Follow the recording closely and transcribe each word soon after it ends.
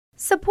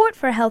Support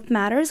for Health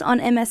Matters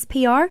on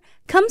MSPR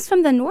comes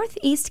from the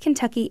Northeast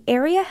Kentucky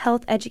Area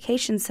Health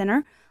Education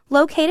Center,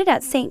 located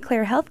at St.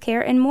 Clair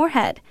Healthcare in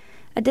Moorhead.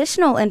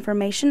 Additional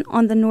information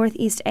on the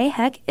Northeast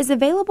AHEC is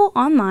available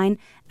online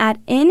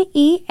at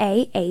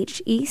neahec.org.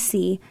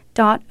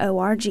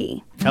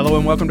 Hello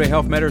and welcome to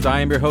Health Matters. I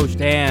am your host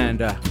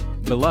and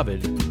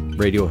beloved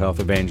radio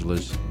health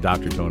evangelist,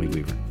 Dr. Tony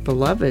Weaver.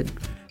 Beloved?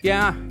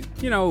 Yeah,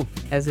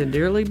 As in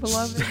dearly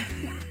beloved?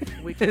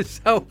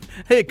 So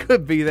it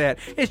could be that.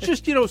 It's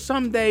just,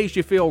 some days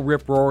you feel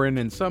rip-roaring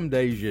and some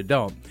days you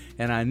don't.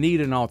 And I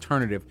need an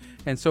alternative.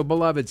 And so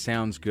beloved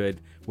sounds good,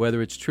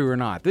 whether it's true or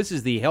not. This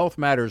is the Health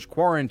Matters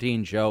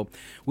Quarantine Show.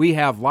 We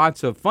have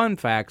lots of fun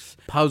facts,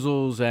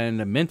 puzzles,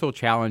 and mental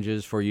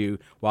challenges for you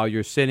while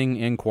you're sitting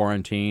in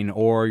quarantine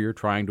or you're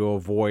trying to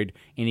avoid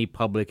any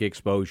public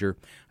exposure.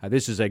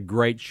 This is a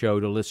great show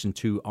to listen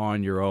to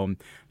on your own.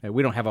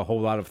 We don't have a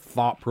whole lot of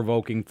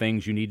thought-provoking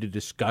things you need to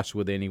discuss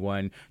with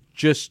anyone.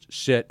 Just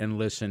sit and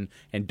listen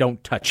and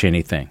don't touch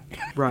anything.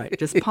 Right.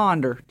 Just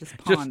ponder. Just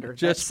ponder.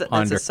 Just that's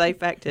ponder. That's a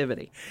safe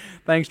activity.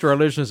 Thanks to our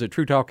listeners at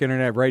True Talk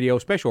Internet Radio.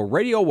 Special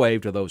radio wave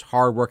to those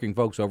hardworking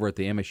folks over at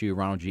the MSU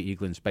Ronald G.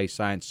 Eaglin Space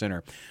Science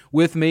Center.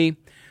 With me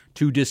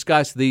to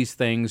discuss these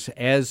things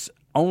as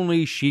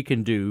only she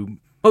can do,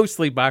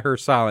 mostly by her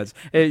silence.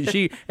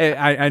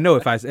 I know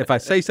if I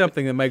say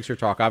something that makes her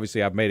talk,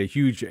 obviously I've made a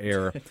huge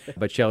error.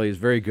 But Shelley is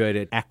very good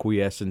at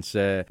acquiescence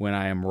when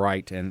I am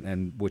right,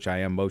 and which I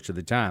am most of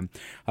the time.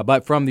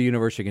 But from the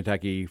University of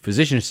Kentucky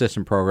Physician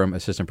Assistant Program,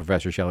 Assistant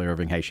Professor Shelley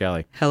Irving. Hey,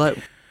 Shelley. Hello.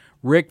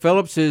 Rick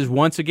Phillips is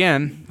once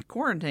again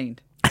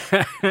Quarantined.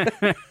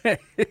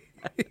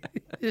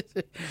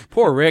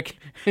 Poor Rick.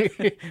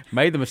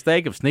 Made the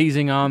mistake of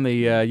sneezing on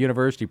the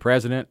university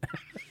president.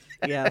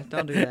 Yeah,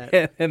 don't do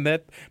that. And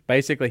that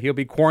basically he'll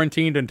be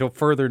quarantined until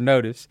further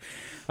notice.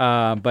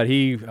 But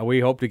we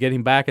hope to get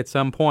him back at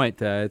some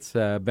point. It's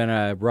been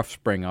a rough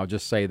spring, I'll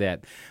just say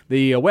that.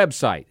 The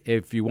website,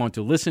 if you want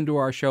to listen to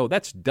our show,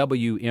 that's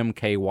wmky.org.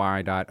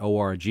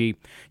 You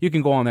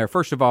can go on there.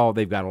 First of all,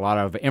 they've got a lot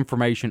of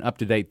information,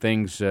 up-to-date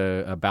things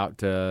about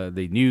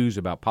the news,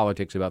 about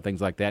politics, about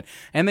things like that.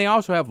 And they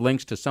also have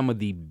links to some of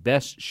the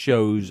best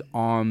shows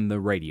on the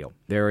radio.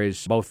 There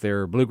is both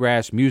their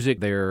bluegrass music,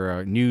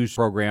 their news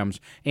programs,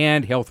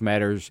 and Health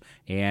Matters,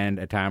 and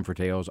A Time for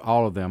Tales.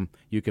 All of them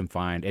you can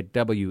find at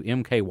wmky.org.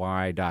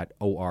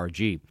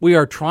 We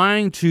are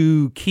trying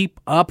to keep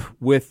up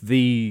with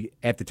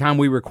at the time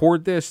we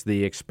record this,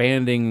 the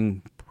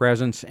expanding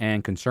presence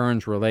and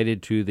concerns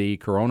related to the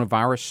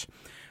coronavirus,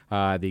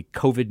 the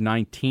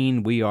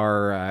COVID-19. We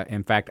are,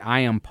 in fact, I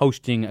am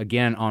posting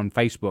again on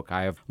Facebook.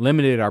 I have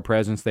limited our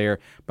presence there,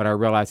 but I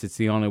realize it's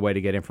the only way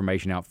to get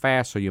information out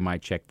fast, so you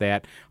might check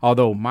that.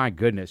 Although, my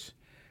goodness,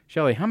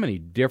 Shelley, how many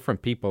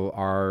different people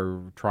are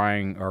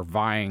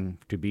vying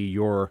to be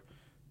your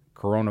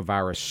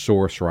coronavirus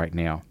source right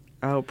now?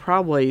 Oh,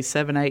 probably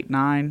 7, 8,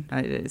 9.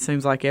 It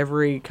seems like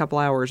every couple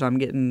hours I'm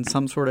getting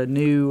some sort of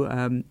new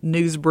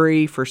news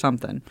brief or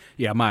something.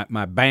 Yeah,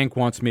 my bank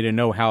wants me to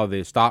know how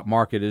the stock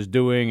market is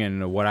doing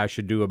and what I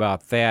should do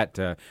about that.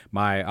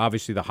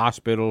 Obviously the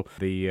hospital,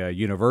 the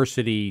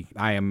university,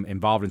 I am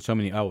involved in so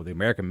many, the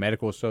American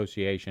Medical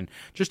Association,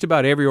 just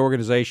about every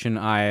organization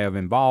I am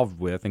involved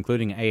with,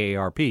 including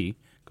AARP,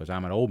 because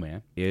I'm an old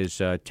man,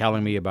 is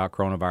telling me about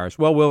coronavirus.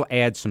 Well, we'll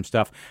add some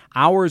stuff.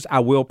 Ours,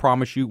 I will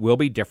promise you, will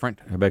be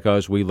different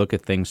because we look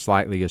at things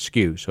slightly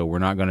askew. So we're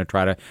not going to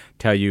try to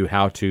tell you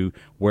how to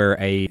wear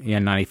a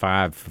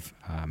N95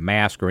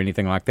 mask or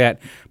anything like that,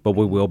 but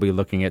we will be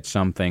looking at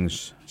some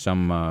things,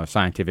 some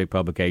scientific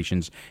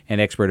publications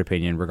and expert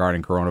opinion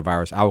regarding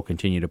coronavirus. I will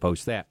continue to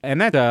post that. And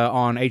that's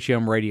on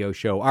HM Radio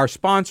Show. Our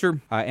sponsor,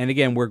 and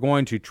again, we're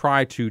going to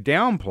try to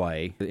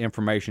downplay the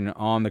information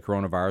on the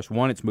coronavirus.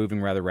 One, it's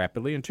moving rather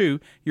rapidly, and two,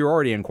 you're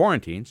already in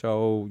quarantine,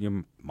 so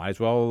you might as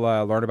well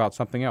learn about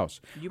something else.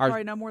 You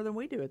probably know more than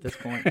we do at this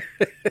point.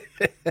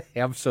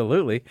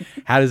 Absolutely.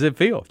 How does it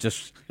feel?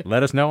 Just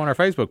let us know on our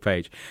Facebook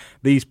page.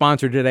 The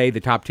sponsor today, the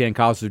top 10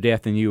 causes of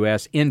death in the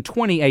U.S. in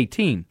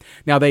 2018.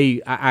 Now,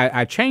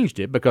 I changed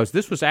it because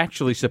this was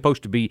actually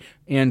supposed to be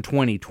in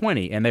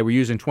 2020, and they were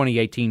using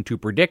 2018 to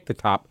predict the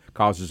top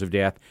causes of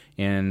death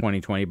in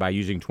 2020 by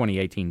using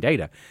 2018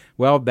 data.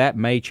 Well, that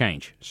may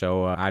change,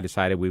 so I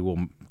decided we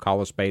will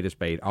call a spade a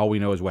spade. All we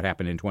know is what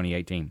happened in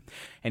 2018.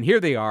 And here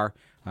they are,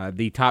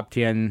 the top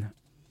 10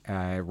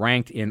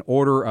 ranked in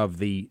order of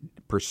the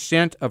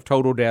percent of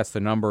total deaths, the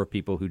number of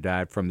people who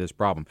died from this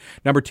problem.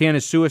 Number 10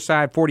 is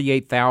suicide,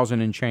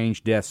 48,000 and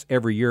change deaths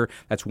every year.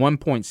 That's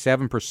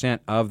 1.7%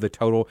 of the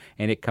total,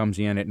 and it comes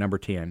in at number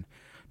 10.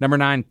 Number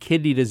 9,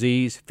 kidney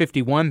disease,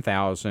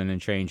 51,000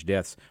 and change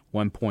deaths,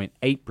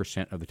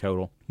 1.8% of the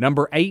total.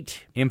 Number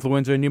 8,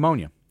 influenza and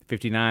pneumonia,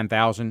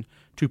 59,000,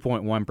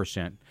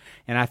 2.1%.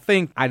 And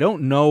I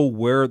don't know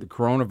where the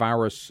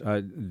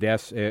coronavirus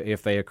deaths,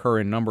 if they occur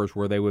in numbers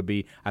where they would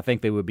be, I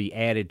think they would be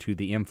added to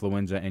the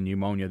influenza and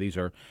pneumonia. These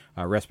are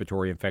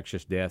respiratory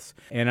infectious deaths.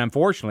 And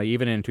unfortunately,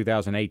 even in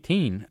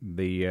 2018,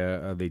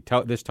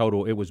 this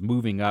total, it was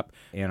moving up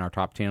in our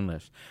top 10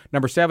 list.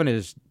 Number 7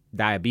 is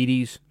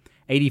diabetes,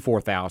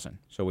 84,000.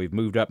 So we've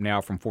moved up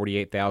now from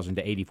 48,000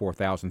 to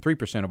 84,000,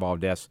 3% of all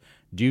deaths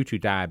due to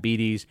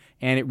diabetes,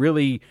 and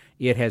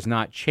it has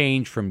not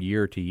changed from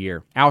year to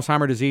year.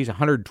 Alzheimer's disease,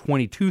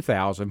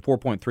 122,000,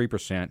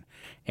 4.3%,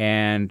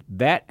 and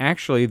that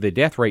actually, the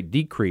death rate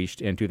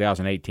decreased in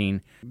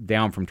 2018,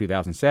 down from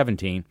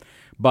 2017,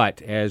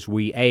 but as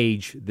we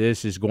age,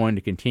 this is going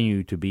to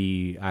continue to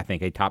be, I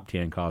think, a top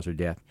 10 cause of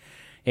death.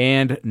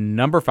 And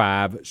number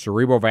 5,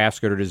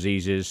 cerebrovascular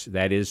diseases,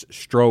 that is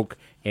stroke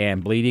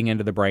and bleeding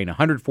into the brain,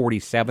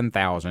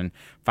 147,000,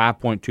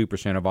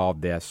 5.2% of all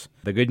deaths.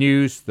 The good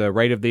news, the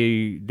rate of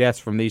the deaths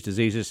from these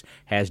diseases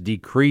has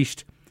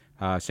decreased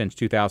since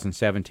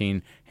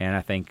 2017, and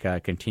I think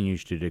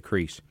continues to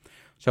decrease.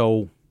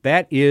 So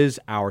that is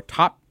our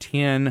top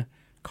 10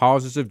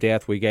 causes of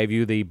death. We gave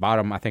you the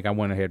bottom, I think I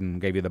went ahead and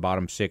gave you the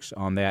bottom 6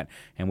 on that,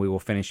 and we will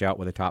finish out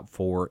with the top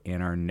 4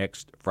 in our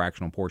next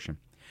fractional portion.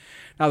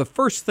 Now, the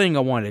first thing I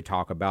wanted to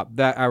talk about,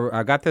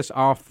 I got this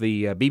off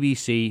the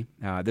BBC.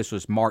 This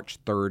was March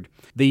 3rd.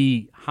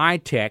 The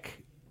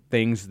high-tech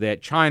things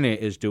that China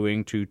is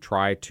doing to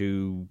try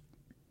to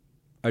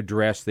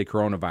address the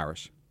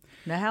coronavirus.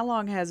 Now, how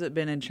long has it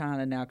been in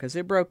China now? Because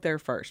it broke there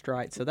first,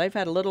 right? So they've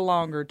had a little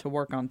longer to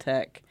work on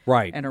tech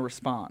and a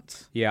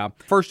response. Yeah.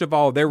 First of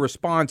all, their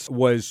response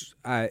was,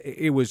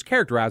 it was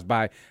characterized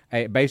by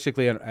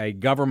basically a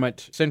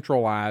government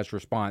centralized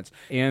response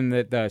in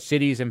that the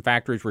cities and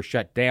factories were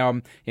shut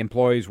down.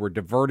 Employees were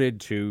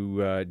diverted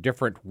to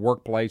different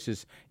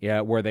workplaces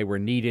where they were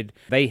needed.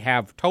 They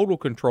have total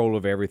control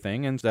of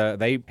everything, and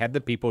they had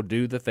the people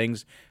do the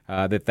things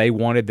that they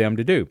wanted them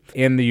to do.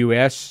 In the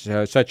U.S.,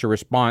 such a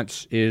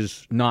response is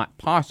not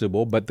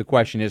possible, but the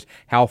question is,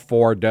 how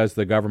far does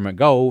the government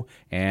go?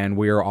 And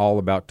we are all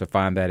about to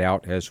find that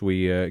out as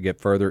we get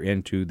further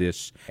into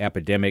this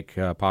epidemic,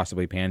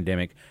 possibly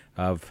pandemic,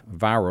 of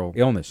viral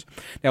illness.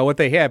 Now, what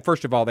they had,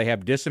 first of all, they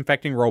have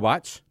disinfecting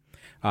robots,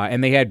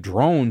 and they had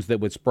drones that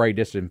would spray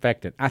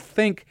disinfectant. I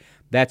think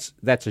that's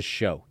a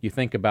show. You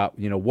think about,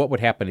 what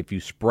would happen if you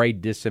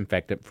sprayed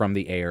disinfectant from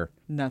the air?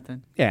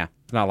 Nothing. Yeah.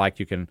 It's not like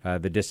you can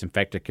the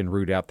disinfectant can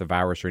root out the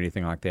virus or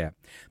anything like that.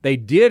 They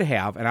did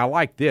have, and I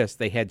like this,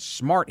 they had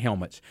smart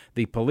helmets.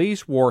 The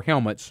police wore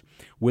helmets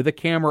with a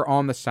camera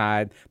on the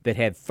side that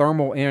had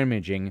thermal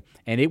imaging,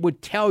 and it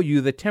would tell you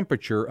the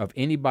temperature of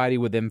anybody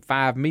within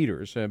 5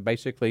 meters,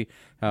 basically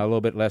a little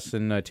bit less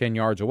than 10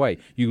 yards away.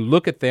 You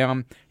look at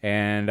them,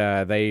 and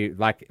they,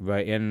 like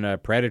in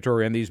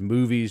Predator, in these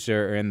movies,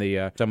 or in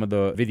the some of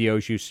the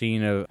videos you've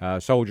seen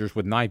of soldiers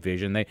with night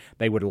vision,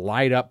 they would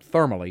light up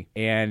thermally,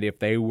 and if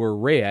they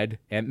were red,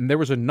 and there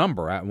was a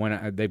number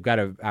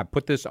I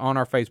put this on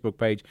our Facebook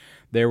page.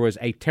 There was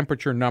a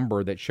temperature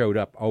number that showed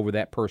up over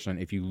that person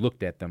if you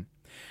looked at them,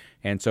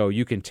 and so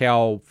you can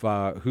tell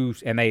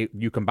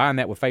you combine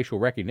that with facial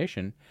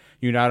recognition.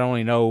 You not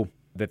only know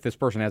that this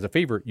person has a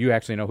fever, you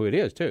actually know who it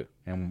is too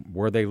and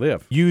where they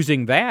live.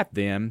 Using that,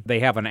 then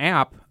they have an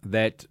app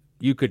that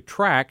you could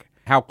track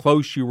how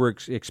close you were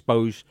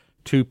exposed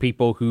to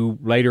people who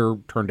later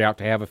turned out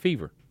to have a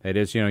fever. That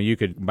is, you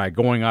could, by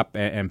going up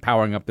and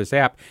powering up this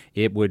app,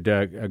 it would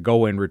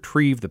go and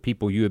retrieve the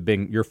people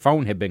your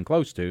phone had been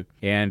close to.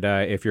 And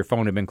if your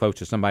phone had been close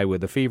to somebody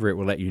with a fever, it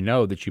would let you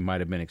know that you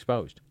might have been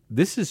exposed.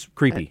 This is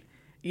creepy.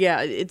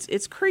 Yeah,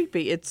 it's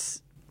creepy.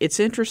 It's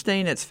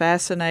interesting. It's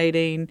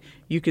fascinating.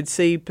 You could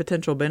see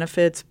potential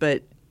benefits,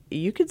 but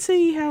you could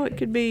see how it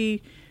could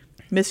be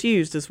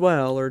misused as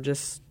well, or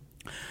it's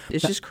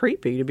just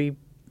creepy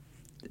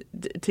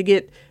to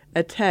get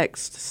a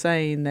text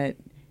saying that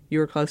you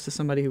were close to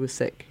somebody who was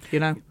sick,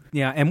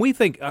 Yeah, and we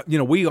think,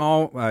 we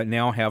all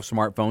now have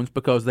smartphones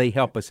because they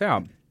help us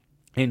out.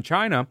 In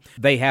China,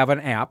 they have an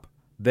app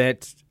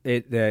that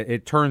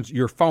it turns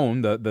your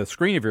phone, the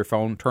screen of your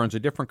phone turns a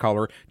different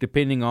color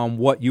depending on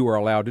what you are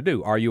allowed to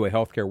do. Are you a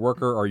healthcare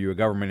worker? Are you a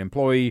government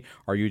employee?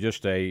 Are you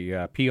just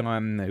a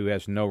peon who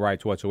has no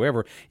rights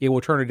whatsoever? It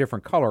will turn a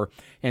different color.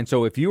 And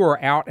so if you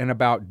are out and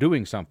about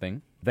doing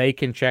something, they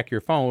can check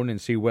your phone and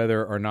see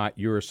whether or not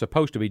you're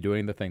supposed to be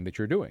doing the thing that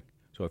you're doing.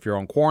 So if you're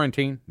on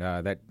quarantine,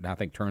 that I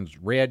think turns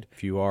red.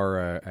 If you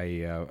are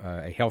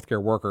a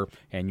healthcare worker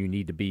and you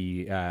need to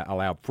be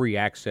allowed free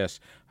access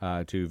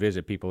to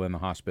visit people in the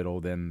hospital,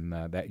 then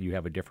that you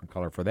have a different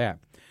color for that.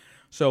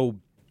 So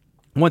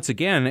once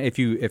again, if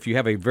you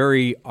have a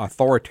very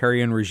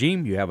authoritarian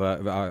regime, you have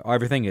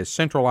everything is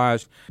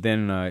centralized,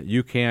 then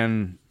you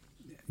can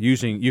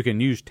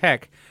use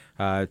tech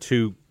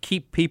to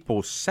keep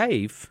people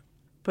safe.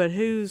 But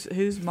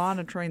who's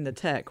monitoring the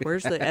tech?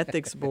 Where's the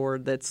ethics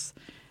board that's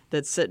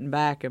sitting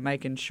back and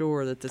making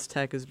sure that this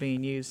tech is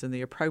being used in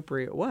the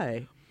appropriate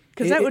way?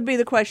 Because that would be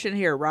the question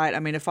here, right? I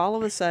mean, if all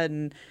of a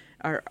sudden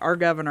our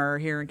governor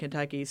here in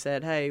Kentucky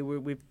said, hey,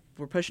 we're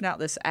pushing out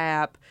this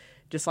app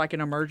just like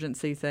an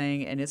emergency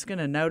thing, and it's going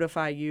to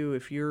notify you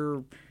if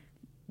you're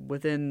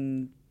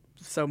within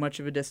so much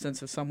of a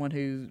distance of someone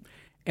who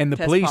and the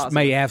police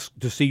may ask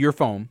to see your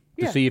phone.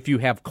 to see if you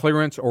have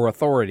clearance or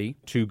authority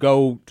to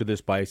go to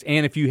this place.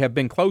 And if you have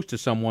been close to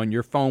someone,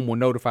 your phone will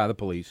notify the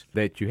police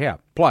that you have.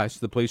 Plus,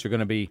 the police are going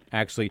to be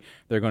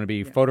they're going to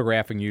be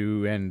photographing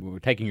you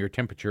and taking your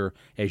temperature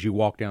as you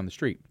walk down the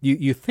street.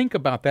 You think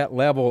about that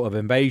level of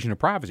invasion of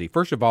privacy.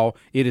 First of all,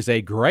 it is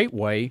a great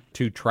way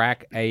to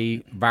track a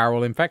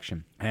viral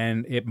infection,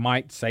 and it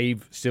might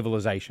save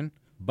civilization.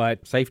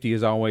 But safety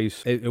is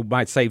always, it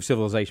might save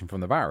civilization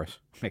from the virus.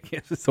 I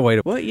guess it's the way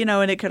to. Well,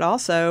 and it could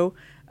also,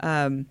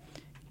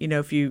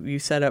 if you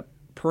set up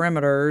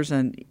perimeters,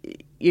 and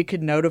you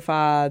could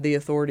notify the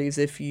authorities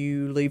if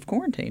you leave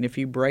quarantine, if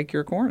you break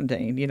your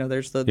quarantine.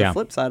 There's the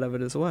flip side of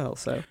it as well.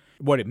 So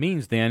what it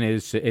means then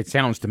is, it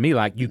sounds to me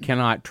like you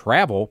cannot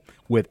travel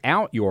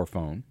without your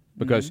phone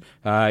because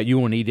you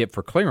will need it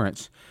for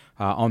clearance.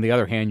 On the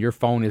other hand, your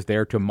phone is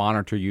there to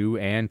monitor you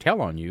and tell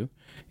on you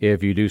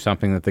if you do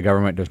something that the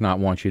government does not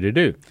want you to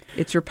do.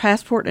 It's your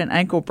passport and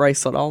ankle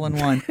bracelet all in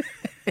one.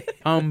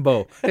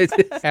 Humbo. It's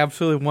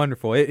absolutely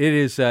wonderful. It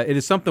is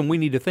something we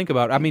need to think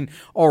about. I mean,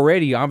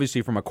 already,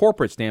 obviously, from a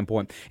corporate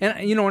standpoint,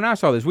 and when I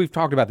saw this, we've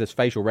talked about this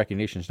facial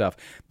recognition stuff.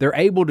 They're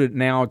able to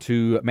now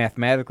to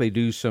mathematically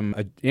do some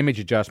image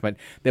adjustment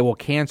that will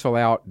cancel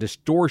out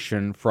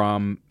distortion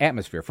from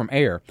atmosphere, from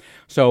air,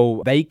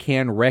 so they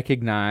can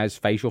recognize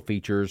facial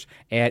features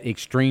at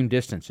extreme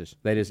distances.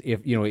 That is,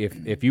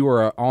 if you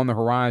are on the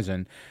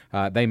horizon,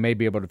 they may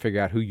be able to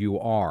figure out who you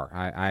are.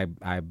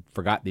 I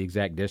forgot the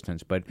exact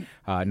distance, but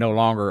no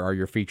longer are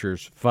your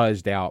features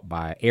fuzzed out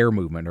by air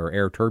movement or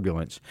air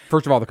turbulence.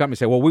 First of all, the company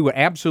said, well, we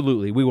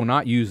will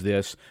not use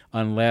this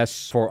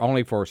unless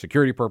only for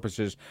security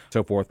purposes,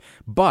 so forth.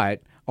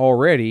 But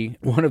already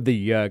one of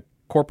the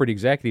corporate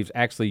executives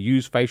actually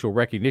used facial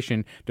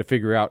recognition to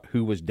figure out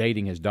who was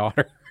dating his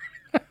daughter.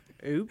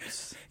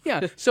 Oops.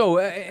 Yeah. So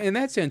in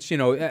that sense,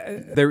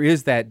 there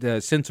is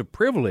that sense of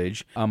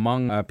privilege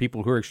among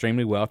people who are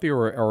extremely wealthy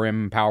or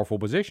in powerful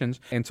positions.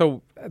 And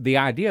so the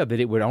idea that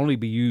it would only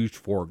be used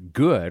for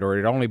good or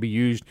it'd only be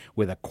used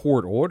with a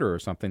court order or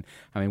something,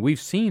 I mean, we've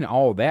seen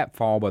all that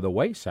fall by the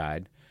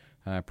wayside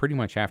pretty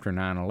much after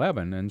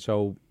 9/11. And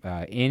so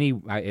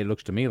it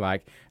looks to me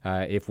like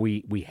if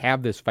we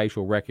have this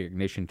facial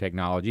recognition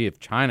technology, if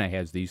China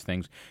has these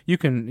things, you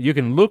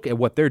can look at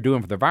what they're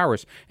doing for the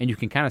virus and you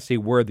can kind of see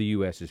where the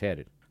U.S. is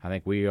headed. I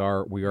think we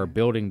are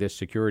building this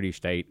security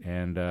state,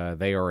 and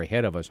they are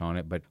ahead of us on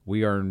it, but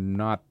we are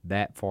not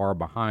that far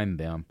behind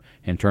them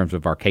in terms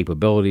of our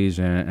capabilities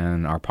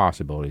and our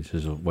possibilities,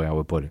 is the way I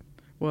would put it.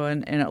 Well,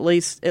 and at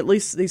least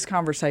these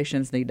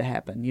conversations need to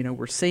happen.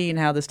 We're seeing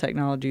how this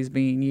technology is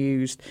being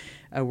used.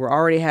 We're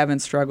already having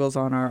struggles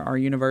on our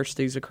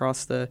universities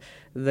across the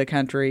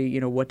country,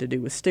 what to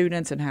do with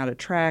students and how to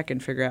track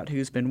and figure out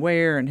who's been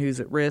where and who's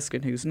at risk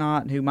and who's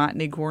not and who might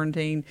need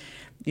quarantine.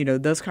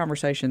 Those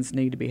conversations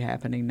need to be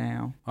happening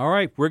now. All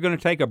right, we're going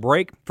to take a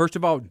break. First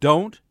of all,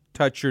 don't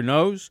touch your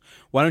nose.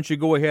 Why don't you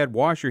go ahead,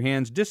 wash your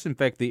hands,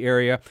 disinfect the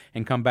area,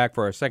 and come back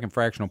for our second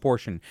fractional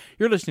portion.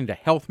 You're listening to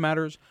Health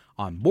Matters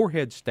on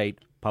Morehead State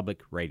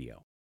Public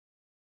Radio.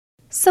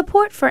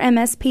 Support for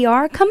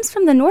MSPR comes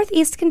from the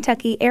Northeast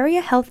Kentucky Area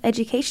Health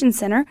Education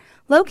Center,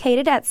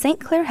 located at St.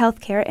 Clair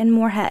Healthcare in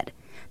Morehead.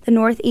 The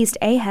Northeast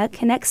AHEC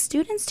connects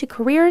students to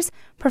careers,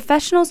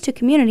 professionals to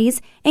communities,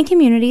 and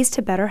communities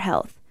to better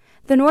health.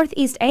 The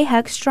Northeast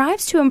AHEC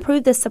strives to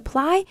improve the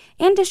supply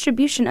and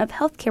distribution of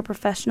healthcare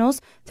professionals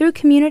through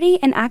community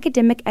and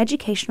academic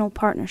educational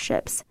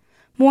partnerships.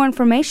 More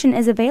information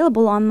is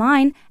available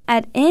online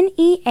at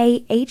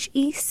neahec.org.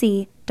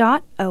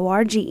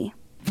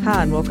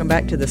 Hi, and welcome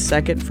back to the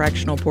second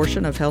fractional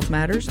portion of Health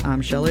Matters.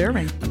 I'm Shelley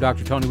Irving. I'm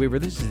Dr. Tony Weaver.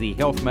 This is the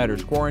Health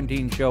Matters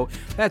Quarantine Show.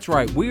 That's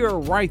right. We are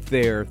right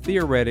there,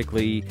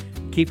 theoretically,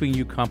 keeping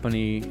you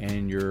company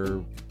in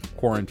your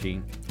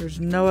quarantine. There's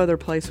no other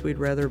place we'd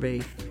rather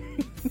be.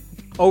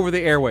 Over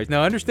the airways.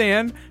 Now,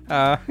 understand,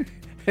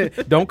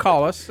 don't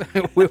call us.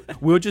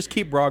 We'll just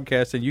keep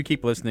broadcasting. You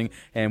keep listening,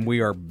 and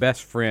we are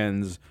best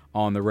friends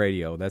on the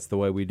radio. That's the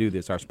way we do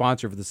this. Our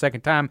sponsor for the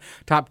second time,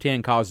 Top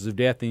 10 Causes of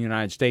Death in the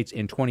United States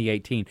in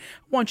 2018. I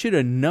want you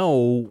to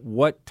know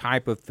what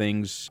type of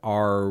things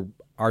are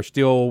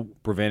still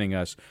preventing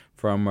us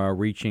from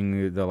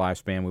reaching the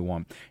lifespan we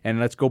want. And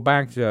let's go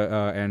back to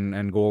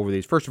and go over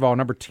these. First of all,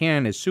 number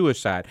 10 is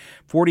suicide.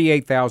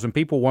 48,000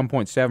 people,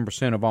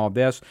 1.7% of all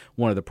deaths.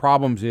 One of the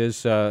problems is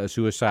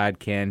suicide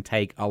can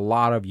take a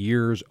lot of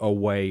years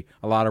away,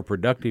 a lot of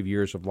productive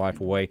years of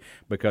life away,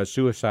 because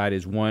suicide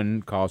is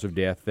one cause of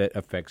death that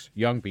affects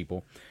young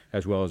people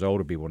as well as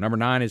older people. Number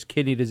 9 is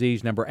kidney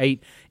disease. Number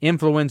 8,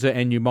 influenza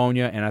and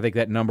pneumonia, and I think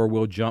that number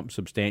will jump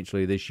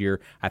substantially this year.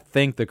 I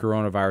think the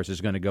coronavirus is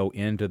going to go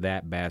into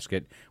that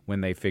basket when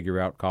they figure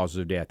out causes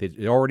of death.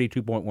 It's already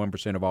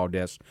 2.1% of all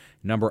deaths.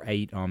 Number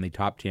 8 on the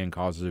top 10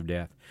 causes of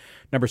death.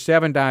 Number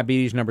 7,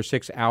 diabetes. Number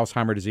 6,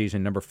 Alzheimer's disease.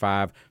 And number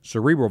 5,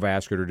 cerebral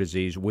vascular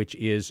disease, which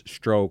is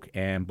stroke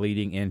and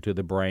bleeding into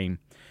the brain.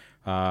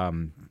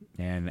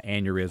 and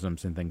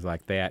aneurysms and things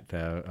like that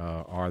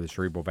are the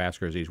cerebral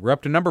vascular disease. We're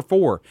up to number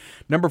 4.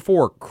 Number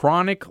 4,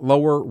 chronic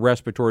lower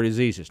respiratory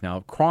diseases. Now,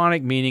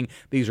 chronic meaning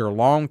these are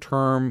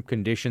long-term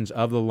conditions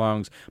of the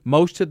lungs.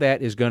 Most of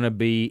that is going to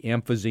be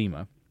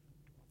emphysema.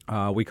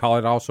 We call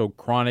it also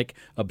chronic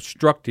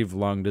obstructive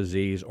lung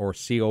disease, or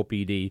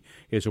COPD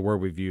is a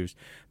word we've used.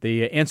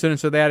 The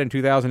incidence of that in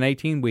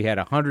 2018, we had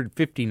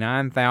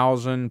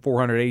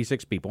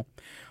 159,486 people.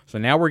 So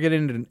now we're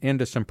getting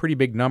into some pretty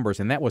big numbers,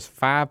 and that was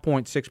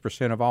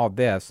 5.6% of all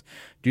deaths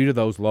due to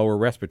those lower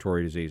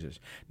respiratory diseases.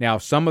 Now,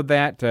 some of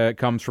that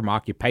comes from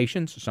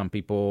occupations. Some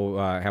people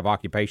have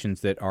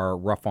occupations that are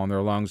rough on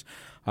their lungs.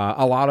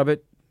 A lot of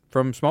it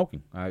from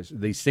smoking.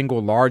 The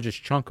single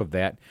largest chunk of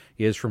that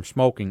is from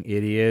smoking.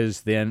 It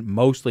is then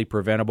mostly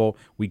preventable.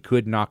 We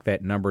could knock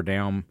that number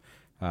down,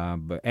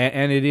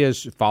 and it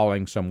is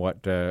falling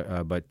somewhat,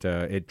 but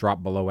it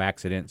dropped below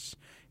accidents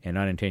and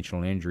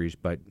unintentional injuries.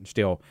 But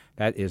still,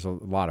 that is a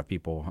lot of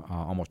people,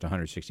 almost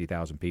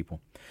 160,000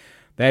 people.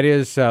 That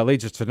is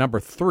leads us to number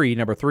 3.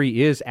 Number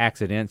 3 is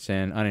accidents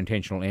and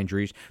unintentional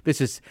injuries.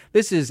 This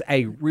is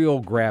a real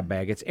grab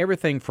bag. It's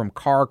everything from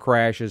car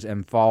crashes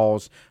and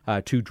falls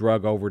to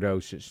drug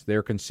overdoses.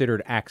 They're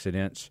considered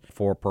accidents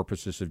for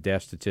purposes of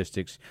death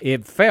statistics.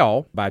 It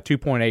fell by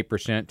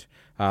 2.8%.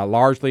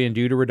 Largely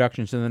due to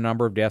reductions in the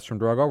number of deaths from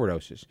drug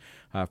overdoses.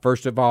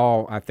 First of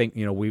all, I think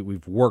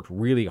we've worked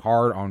really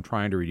hard on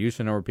trying to reduce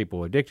the number of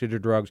people addicted to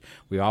drugs.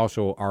 We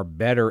also are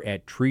better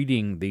at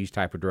treating these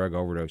type of drug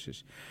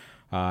overdoses.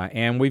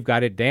 And we've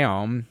got it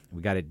down.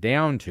 We got it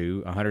down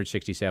to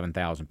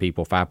 167,000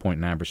 people,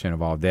 5.9%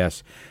 of all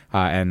deaths.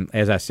 And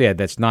as I said,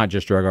 that's not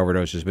just drug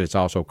overdoses, but it's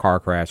also car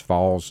crash,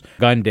 falls.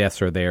 Gun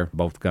deaths are there,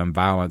 both gun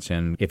violence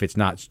and, if it's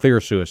not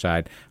clear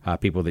suicide,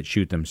 people that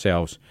shoot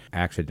themselves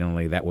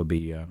accidentally. That would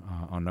be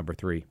on number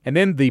 3. And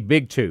then the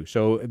big 2.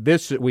 So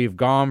we've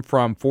gone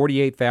from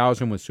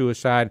 48,000 with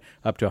suicide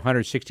up to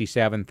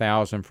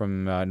 167,000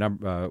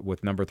 from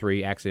with number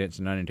 3, accidents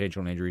and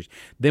unintentional injuries.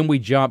 Then we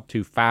jumped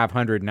to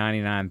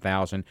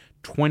 599,000,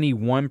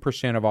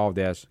 21% of all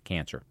deaths,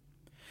 cancer.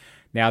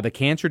 Now, the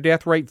cancer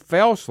death rate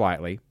fell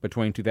slightly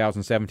between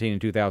 2017 and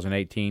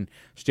 2018,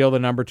 still the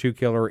number 2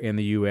 killer in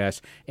the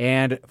U.S.,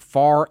 and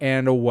far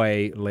and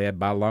away led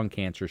by lung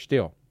cancer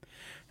still.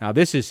 Now,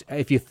 this is,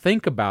 if you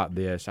think about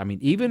this, I mean,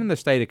 even in the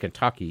state of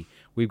Kentucky,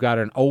 we've got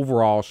an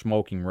overall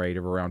smoking rate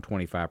of around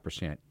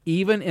 25%.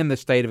 Even in the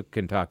state of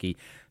Kentucky,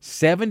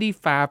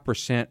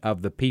 75%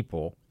 of the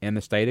people in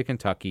the state of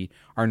Kentucky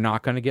are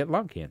not going to get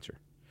lung cancer.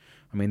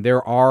 I mean,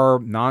 there are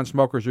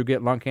non-smokers who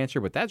get lung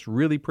cancer, but that's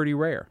really pretty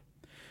rare.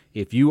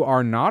 If you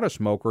are not a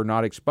smoker,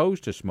 not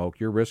exposed to smoke,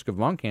 your risk of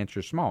lung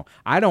cancer is small.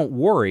 I don't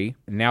worry,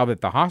 now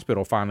that the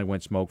hospital finally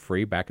went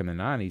smoke-free back in the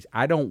 90s,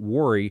 I don't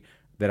worry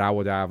that I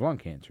will die of lung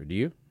cancer. Do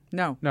you?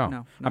 No.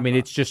 I mean,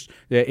 it's just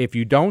if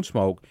you don't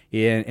smoke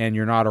and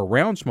you're not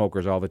around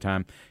smokers all the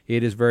time,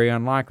 it is very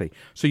unlikely.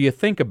 So you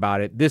think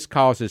about it, this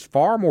causes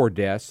far more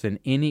deaths than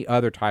any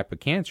other type of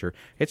cancer.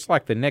 It's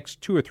like the next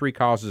 2 or 3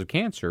 causes of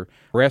cancer: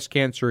 breast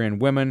cancer in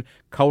women,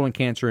 colon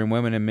cancer in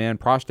women and men,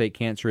 prostate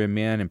cancer in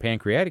men, and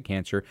pancreatic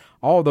cancer.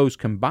 All those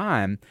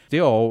combined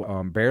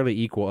still barely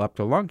equal up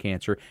to lung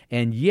cancer,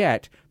 and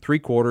yet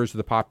 3/4 of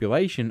the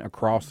population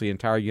across the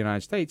entire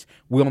United States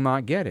will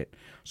not get it.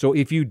 So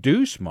if you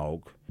do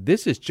smoke,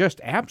 this is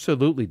just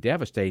absolutely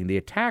devastating. The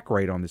attack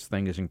rate on this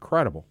thing is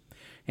incredible.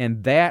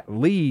 And that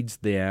leads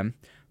then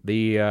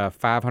the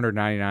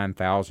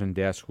 599,000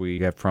 deaths we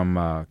get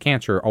from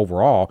cancer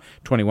overall.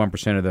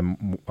 21%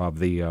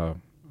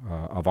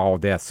 of all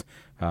deaths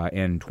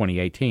in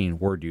 2018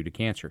 were due to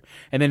cancer.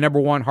 And then number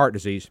 1, heart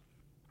disease,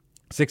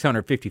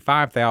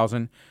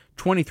 655,000,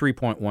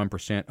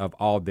 23.1% of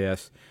all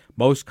deaths,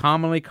 most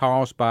commonly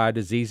caused by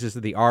diseases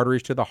of the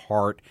arteries to the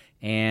heart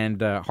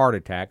and heart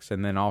attacks,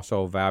 and then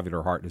also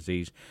valvular heart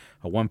disease.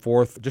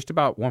 Just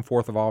about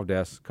 1/4 of all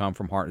deaths come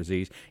from heart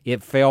disease.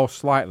 It fell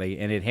slightly,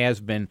 and it has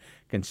been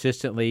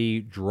consistently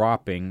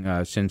dropping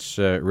since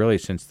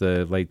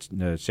the late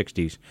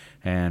 60s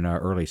and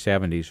early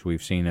 70s.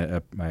 We've seen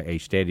a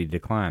steady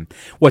decline.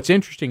 What's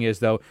interesting is,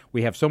 though,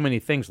 we have so many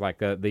things like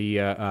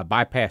the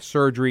bypass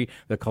surgery,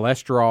 the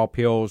cholesterol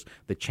pills,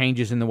 the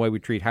changes in the way we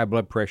treat high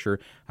blood pressure.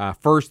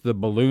 First, the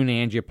balloon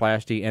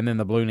angioplasty, and then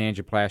the balloon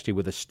angioplasty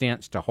with the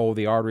stents to hold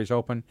the arteries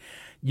open.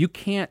 You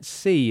can't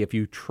see, if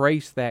you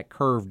trace that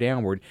curve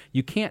downward,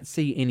 you can't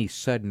see any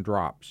sudden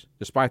drops,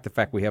 despite the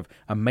fact we have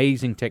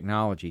amazing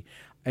technology.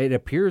 It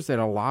appears that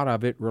a lot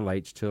of it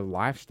relates to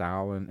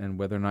lifestyle and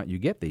whether or not you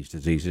get these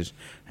diseases.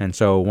 And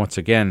so, once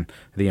again,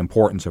 the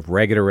importance of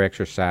regular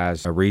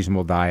exercise, a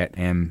reasonable diet,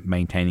 and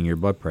maintaining your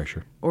blood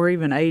pressure. Or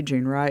even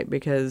aging, right?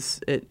 Because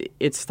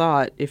it's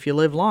thought if you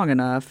live long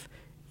enough,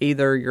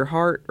 either your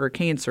heart or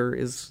cancer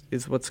is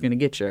what's going to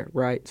get you,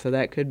 right? So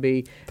that could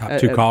be top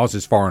 2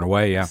 causes far and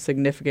away, yeah.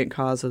 Significant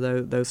cause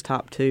of those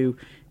top 2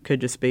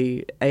 could just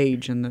be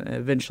age, and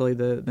eventually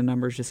the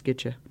numbers just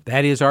get you.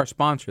 That is our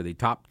sponsor, the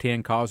top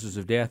 10 causes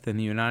of death in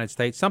the United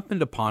States. Something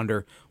to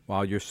ponder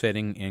while you're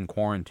sitting in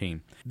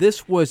quarantine.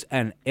 This was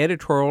an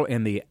editorial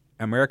in the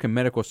American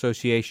Medical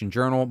Association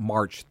Journal,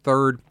 March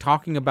 3rd,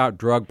 talking about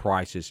drug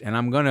prices. And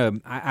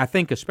I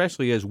think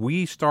especially as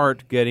we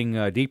start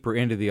getting deeper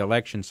into the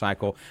election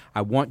cycle,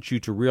 I want you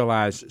to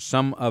realize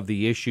some of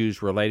the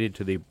issues related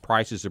to the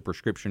prices of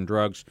prescription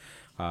drugs.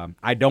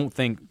 I do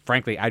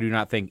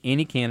not think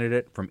any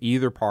candidate from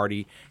either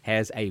party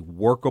has a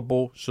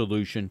workable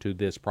solution to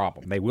this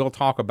problem. They will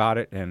talk about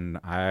it, and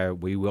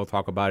we will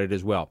talk about it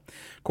as well.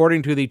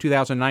 According to the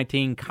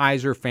 2019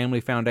 Kaiser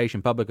Family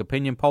Foundation Public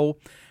Opinion Poll,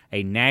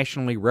 a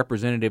nationally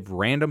representative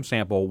random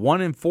sample, 1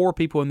 in 4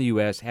 people in the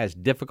U.S. has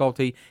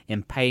difficulty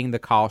in paying the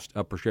cost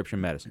of prescription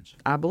medicines.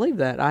 I believe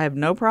that. I have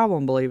no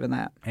problem believing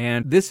that.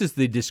 And this is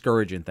the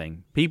discouraging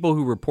thing. People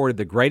who reported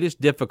the greatest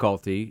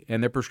difficulty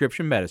in their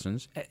prescription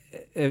medicines,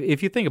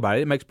 if you think about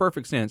it, it makes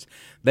perfect sense.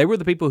 They were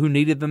the people who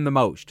needed them the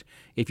most.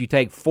 If you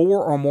take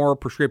 4 or more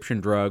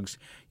prescription drugs,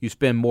 you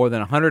spend more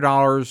than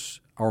 $100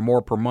 or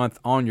more per month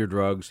on your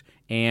drugs,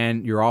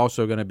 and you're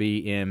also going to be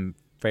in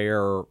fair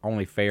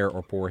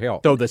or poor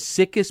health. So the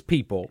sickest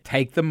people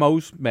take the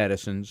most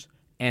medicines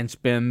and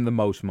spend the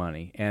most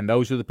money. And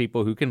those are the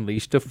people who can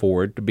least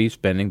afford to be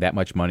spending that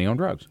much money on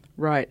drugs.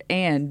 Right.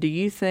 And do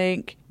you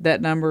think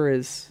that number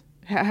is,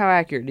 how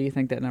accurate do you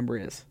think that number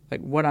is? Like,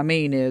 what I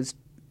mean is,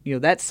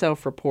 that's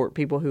self-report,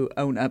 people who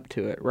own up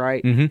to it,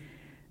 right? Mm-hmm.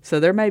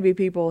 So there may be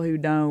people who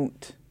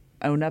don't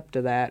own up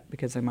to that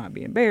because they might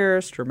be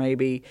embarrassed, or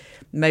maybe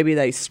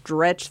they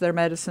stretch their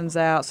medicines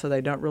out so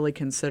they don't really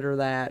consider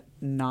that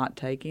not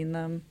taking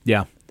them.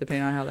 Yeah.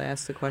 Depending on how they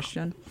ask the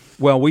question.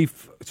 Well,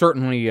 we've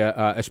certainly,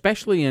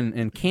 especially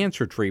in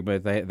cancer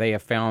treatment, they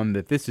have found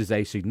that this is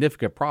a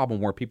significant problem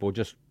where people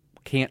just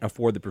can't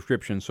afford the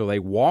prescription, so they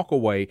walk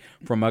away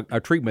from a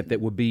treatment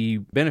that would be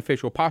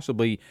beneficial,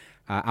 possibly,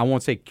 I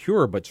won't say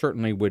cure, but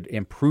certainly would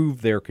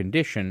improve their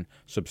condition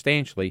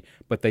substantially,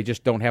 but they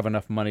just don't have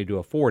enough money to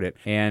afford it.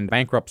 And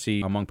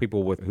bankruptcy among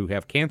people who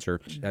have cancer,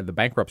 the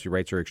bankruptcy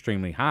rates are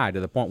extremely high, to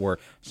the point where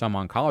some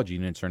oncology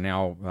units are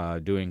now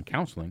doing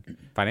counseling,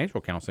 financial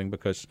counseling,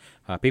 because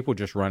people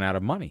just run out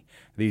of money.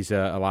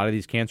 A lot of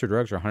these cancer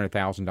drugs are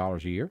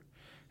 $100,000 a year,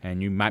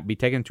 and you might be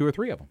taking 2 or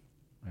 3 of them.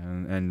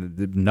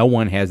 And no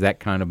one has that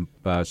kind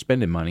of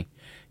spending money,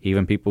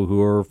 even people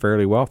who are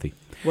fairly wealthy.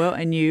 Well,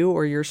 and you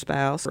or your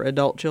spouse or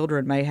adult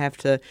children may have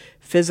to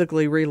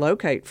physically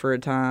relocate for a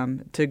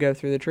time to go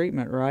through the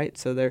treatment, right?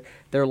 So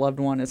their loved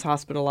one is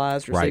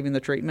hospitalized, receiving the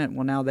treatment.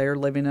 Well, now they're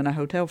living in a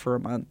hotel for a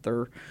month.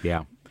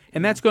 Yeah.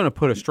 And that's going to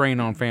put a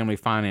strain on family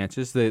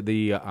finances, the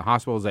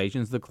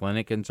hospitalizations, the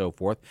clinic, and so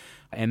forth.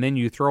 And then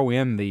you throw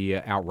in the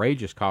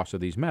outrageous cost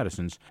of these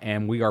medicines,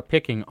 and we are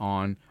picking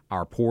on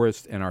our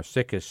poorest and our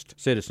sickest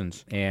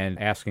citizens and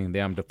asking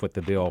them to foot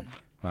the bill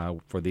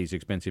for these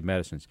expensive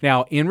medicines.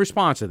 Now, in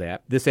response to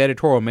that, this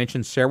editorial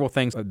mentions several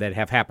things that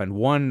have happened.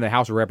 One, the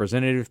House of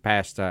Representatives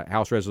passed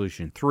House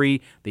Resolution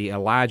 3, the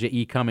Elijah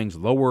E. Cummings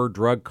Lower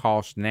Drug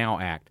Costs Now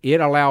Act.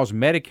 It allows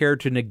Medicare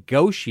to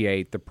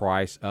negotiate the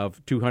price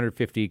of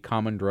 250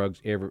 common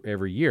drugs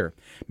every year.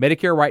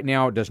 Medicare right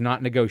now does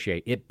not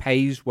negotiate. It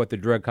pays what the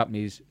drug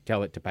companies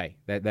tell it to pay.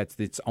 That's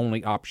its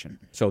only option.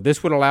 So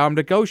this would allow them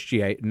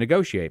to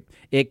negotiate.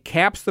 It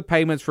caps the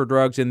payments for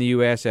drugs in the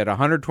U.S. at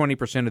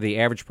 120% of the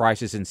average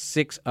prices in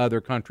 6 other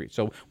countries.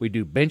 So we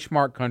do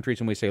benchmark countries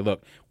and we say,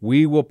 look,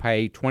 we will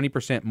pay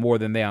 20% more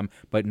than them,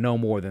 but no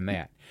more than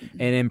that.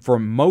 And then for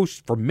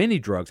many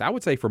drugs, I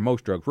would say for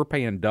most drugs, we're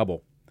paying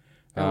double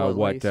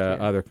what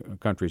other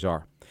countries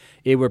are.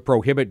 It would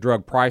prohibit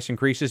drug price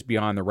increases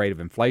beyond the rate of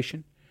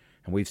inflation.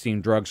 And we've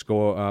seen drugs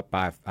go up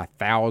by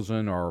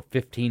 1,000 or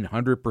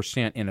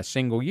 1,500% in a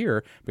single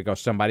year because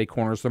somebody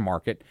corners the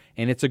market,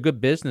 and it's a good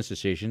business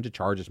decision to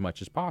charge as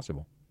much as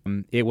possible.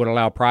 It would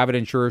allow private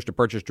insurers to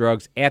purchase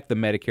drugs at the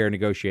Medicare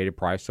negotiated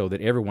price so that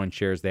everyone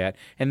shares that.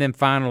 And then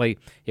finally,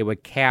 it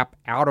would cap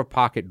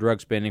out-of-pocket drug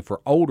spending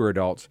for older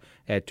adults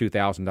at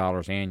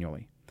 $2,000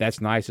 annually. That's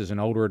nice as an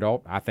older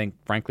adult. I think,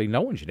 frankly,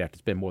 no one should have to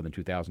spend more than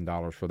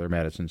 $2,000 for their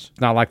medicines.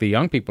 It's not like the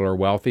young people are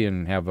wealthy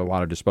and have a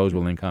lot of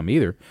disposable income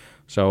either.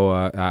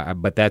 So,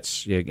 but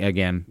that's,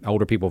 again,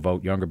 older people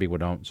vote, younger people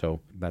don't,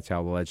 so that's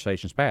how the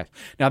legislation's passed.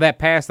 Now, that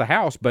passed the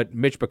House, but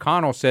Mitch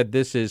McConnell said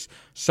this is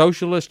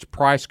socialist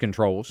price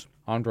controls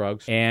on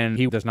drugs, and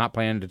he does not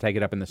plan to take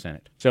it up in the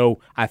Senate. So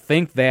I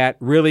think that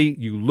really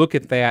you look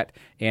at that,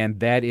 and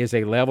that is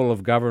a level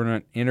of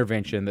government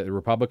intervention that the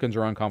Republicans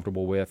are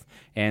uncomfortable with,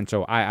 and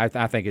so I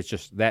think it's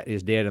just that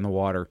is dead in the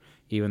water.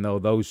 Even though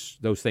those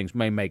things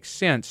may make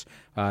sense,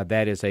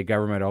 that is a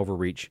government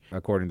overreach,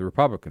 according to the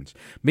Republicans.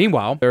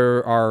 Meanwhile,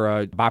 there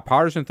are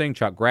bipartisan thing.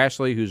 Chuck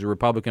Grassley, who's a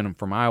Republican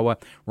from Iowa,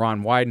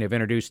 Ron Wyden have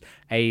introduced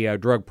a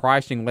drug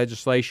pricing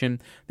legislation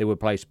that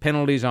would place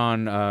penalties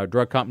on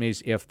drug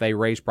companies if they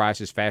raise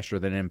prices faster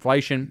than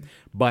inflation,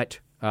 but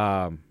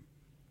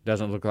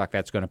doesn't look like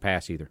that's going to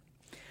pass either.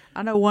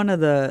 I know one of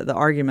the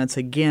arguments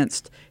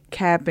against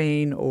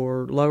capping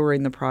or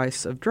lowering the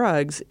price of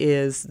drugs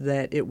is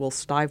that it will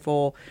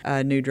stifle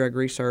new drug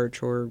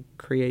research or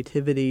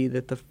creativity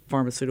that the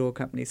pharmaceutical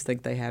companies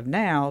think they have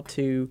now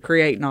to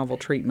create novel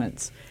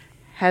treatments.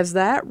 Has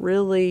that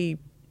really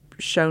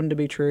shown to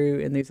be true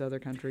in these other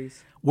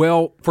countries?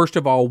 Well, first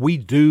of all, we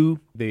do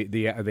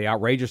the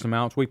outrageous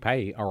amounts we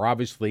pay are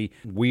obviously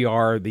we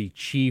are the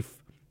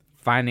chief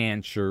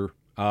financier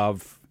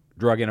of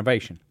drug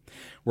innovation.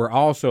 We're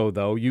also,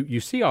 though, you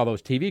see all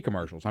those TV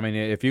commercials. I mean,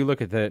 if you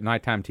look at the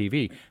nighttime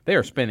TV, they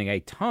are spending a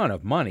ton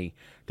of money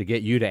to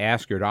get you to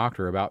ask your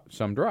doctor about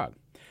some drug.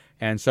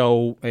 And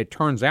so it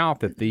turns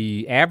out that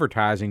the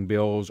advertising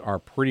bills are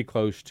pretty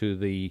close to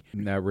the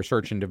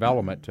research and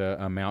development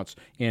amounts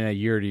in a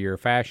year-to-year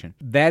fashion.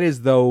 That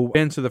is, though,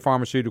 into the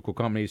pharmaceutical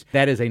companies,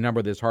 that is a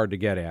number that's hard to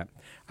get at.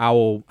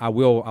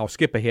 I'll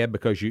skip ahead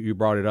because you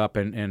brought it up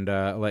and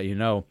let you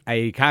know.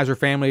 A Kaiser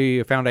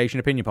Family Foundation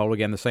opinion poll,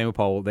 again, the same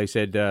poll, they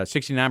said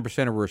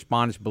 69% of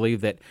respondents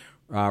believe that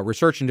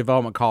research and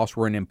development costs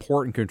were an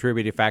important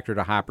contributing factor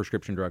to high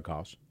prescription drug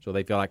costs. So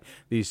they feel like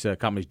these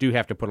companies do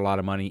have to put a lot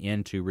of money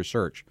into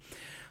research.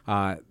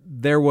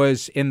 There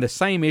was, in the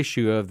same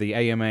issue of the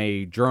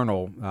AMA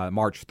Journal,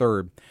 March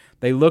 3rd,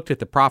 they looked at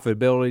the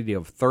profitability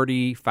of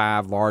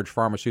 35 large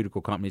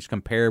pharmaceutical companies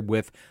compared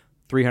with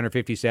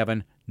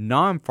 357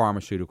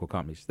 non-pharmaceutical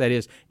companies. That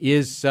is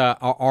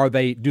however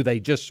they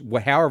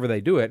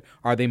do it,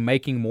 are they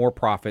making more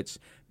profits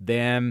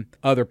than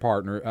other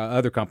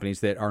companies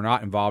that are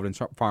not involved in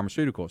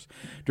pharmaceuticals?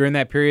 During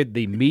that period,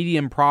 the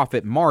median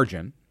profit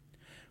margin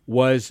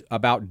was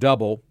about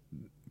double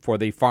for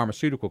the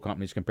pharmaceutical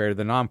companies compared to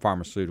the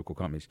non-pharmaceutical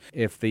companies.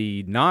 If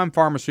the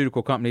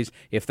non-pharmaceutical companies,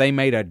 if they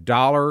made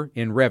 $1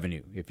 in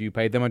revenue, if you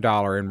paid them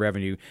 $1 in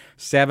revenue,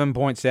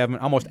 7.7,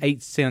 almost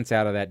 8 cents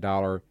out of that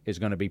dollar is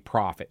going to be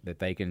profit that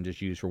they can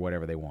just use for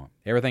whatever they want.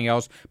 Everything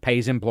else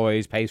pays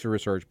employees, pays for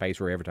research, pays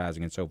for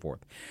advertising, and so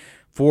forth.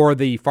 For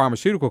the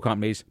pharmaceutical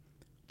companies,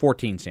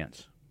 14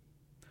 cents.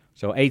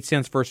 So 8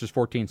 cents versus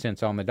 14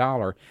 cents on the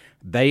dollar,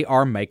 they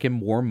are making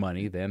more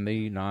money than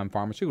the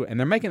non-pharmaceutical. And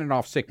they're making it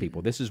off sick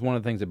people. This is one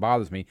of the things that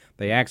bothers me.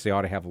 They actually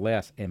ought to have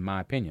less, in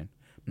my opinion.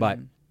 But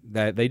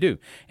that they do.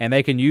 And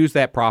they can use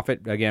that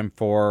profit, again,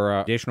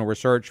 for additional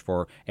research,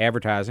 for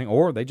advertising,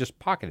 or they just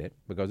pocket it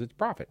because it's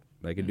profit.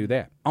 They can do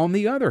that. On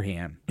the other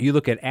hand, you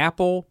look at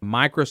Apple,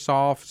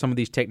 Microsoft, some of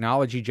these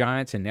technology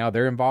giants, and now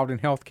they're involved in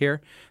healthcare.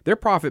 Their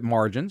profit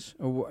margins,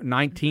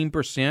 19%,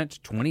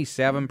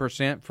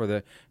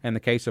 27% in the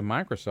case of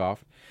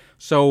Microsoft.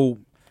 So,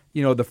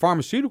 the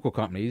pharmaceutical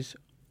companies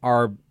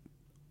are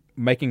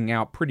making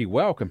out pretty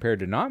well compared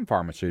to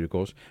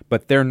non-pharmaceuticals,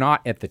 but they're not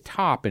at the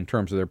top in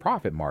terms of their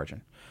profit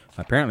margin.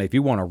 Apparently, if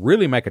you want to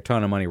really make a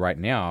ton of money right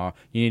now,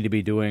 you need to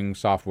be doing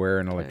software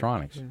and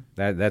electronics.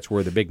 Yeah. That's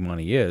where the big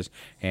money is,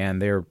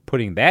 and they're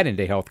putting that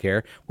into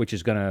healthcare, which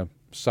is going to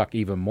suck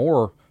even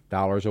more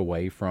dollars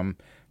away from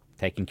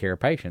taking care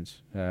of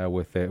patients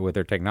with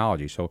their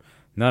technology. So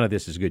none of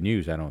this is good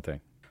news, I don't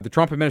think. The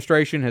Trump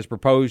administration has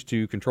proposed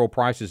to control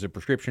prices of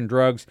prescription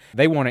drugs.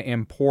 They want to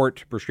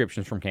import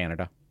prescriptions from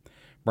Canada.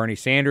 Bernie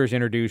Sanders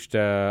introduced,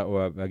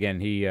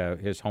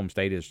 his home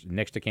state is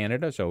next to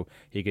Canada, so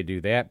he could do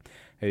that.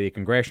 The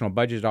Congressional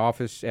Budget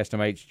Office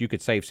estimates you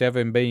could save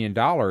 $7 billion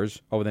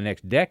over the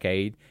next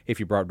decade if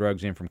you brought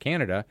drugs in from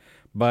Canada,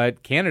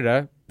 but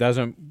Canada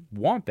doesn't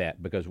want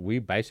that because we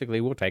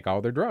basically will take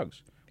all their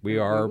drugs. We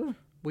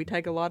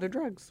take a lot of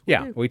drugs.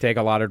 We take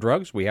a lot of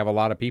drugs. We have a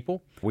lot of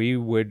people. We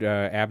would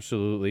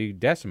absolutely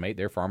decimate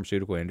their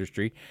pharmaceutical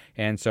industry,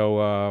 and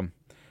so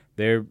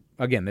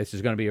this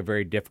is going to be a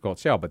very difficult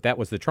sell, but that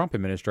was the Trump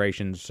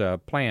administration's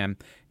plan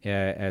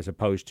as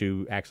opposed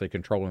to actually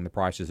controlling the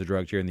prices of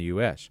drugs here in the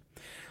U.S.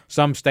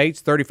 Some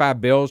states,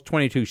 35 bills,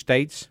 22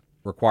 states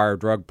require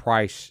drug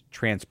price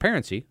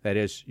transparency. That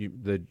is,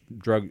 the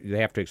drug, they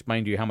have to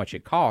explain to you how much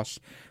it costs.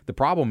 The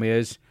problem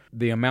is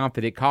the amount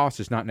that it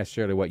costs is not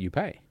necessarily what you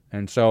pay.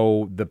 And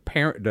so the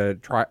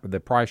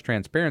price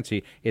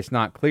transparency, it's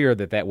not clear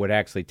that would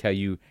actually tell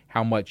you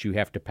how much you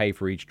have to pay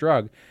for each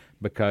drug,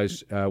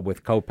 because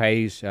with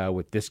co-pays,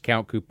 with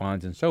discount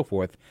coupons and so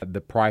forth,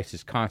 the price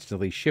is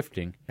constantly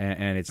shifting,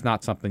 and it's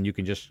not something you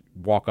can just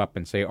walk up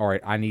and say, all right,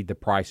 I need the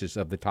prices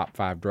of the top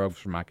 5 drugs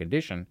for my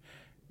condition.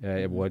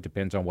 It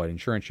depends on what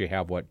insurance you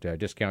have, what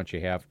discounts you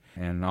have,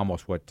 and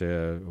almost what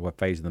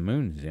phase of the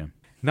moon is in.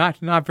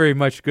 Not very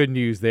much good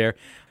news there.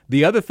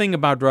 The other thing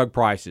about drug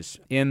prices,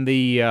 in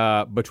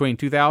the between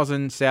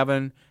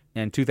 2007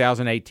 and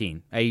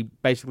 2018,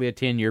 basically a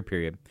 10-year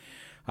period,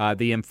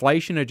 the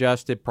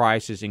inflation-adjusted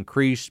prices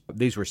increased.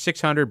 These were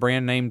 600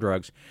 brand-name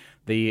drugs.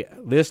 The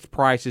list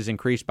prices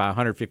increased by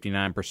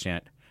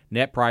 159%.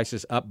 Net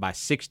prices up by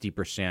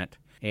 60%.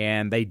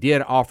 And they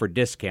did offer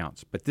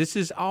discounts. But this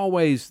is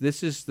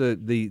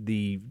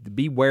the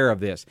beware of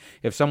this.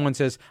 If someone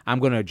says, I'm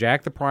going to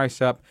jack the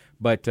price up,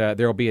 but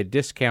there will be a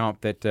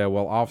discount that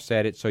will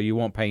offset it so you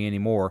won't pay any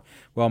more.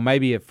 Well,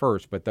 maybe at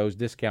first, but those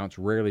discounts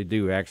rarely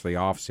do actually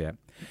offset.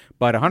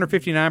 But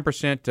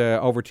 159%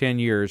 over 10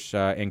 years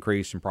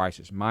increase in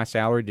prices. My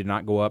salary did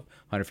not go up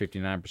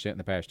 159% in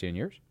the past 10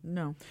 years.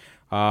 No.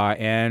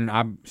 And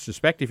I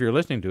suspect if you're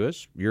listening to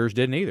us, yours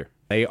didn't either.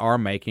 They are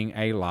making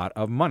a lot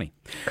of money.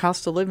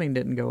 Cost of living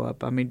didn't go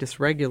up. I mean, just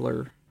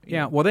regular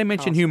Yeah, well, they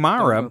mentioned costs don't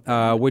go up that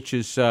Humira, much. which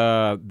is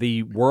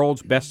the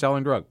world's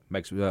best-selling drug.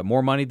 Makes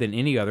more money than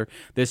any other.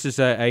 This is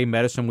a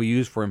medicine we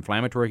use for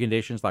inflammatory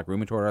conditions like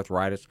rheumatoid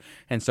arthritis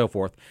and so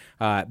forth.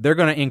 They're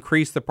going to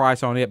increase the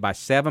price on it by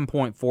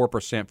 7.4%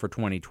 for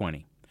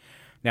 2020.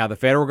 Now, the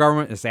federal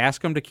government has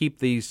asked them to keep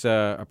these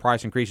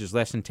price increases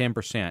less than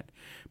 10%.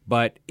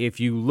 But if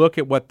you look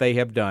at what they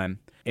have done,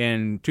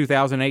 in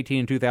 2018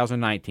 and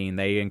 2019,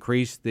 they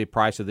increased the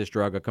price of this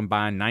drug a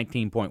combined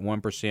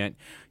 19.1%.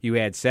 You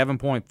had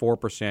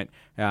 7.4%,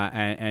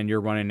 and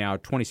you're running now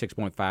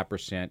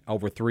 26.5%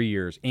 over 3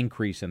 years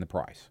increase in the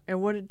price.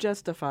 And what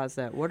justifies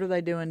that? What are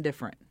they doing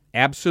different?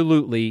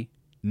 Absolutely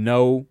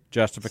no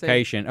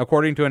justification,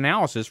 according to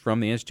analysis from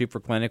the Institute for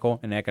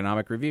Clinical and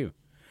Economic Review.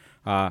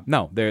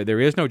 No, there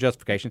is no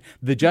justification.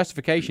 The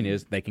justification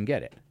is they can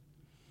get it.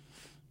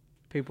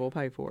 People will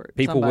pay for it.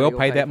 People Somebody will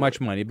pay that for much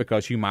it. money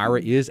because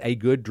Humira is a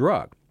good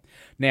drug.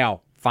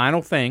 Now,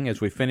 final thing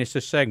as we finish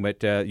this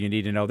segment, you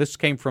need to know this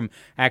came from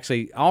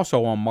actually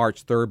also on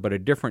March 3rd, but a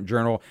different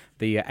journal,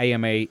 the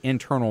AMA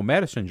Internal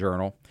Medicine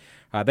Journal.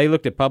 They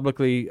looked at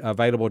publicly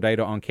available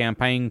data on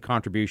campaign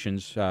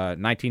contributions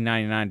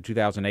 1999 to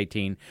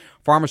 2018.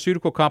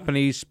 Pharmaceutical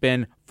companies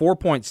spend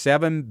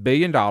 $4.7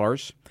 billion.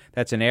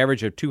 That's an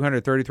average of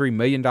 $233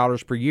 million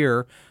per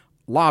year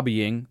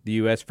lobbying the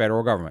U.S.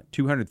 federal government.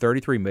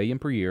 $233 million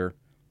per year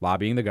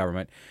lobbying the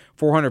government.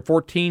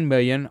 $414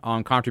 million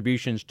on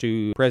contributions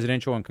to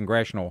presidential and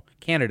congressional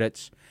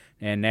candidates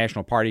and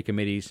national party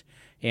committees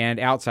and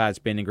outside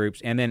spending groups,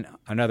 and then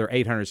another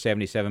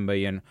 $877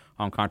 million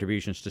on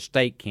contributions to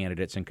state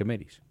candidates and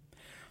committees.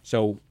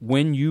 So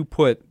when you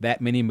put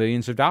that many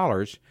millions of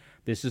dollars,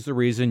 this is the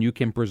reason you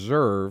can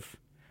preserve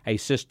a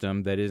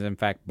system that is, in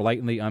fact,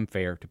 blatantly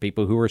unfair to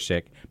people who are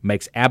sick,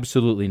 makes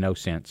absolutely no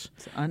sense.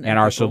 And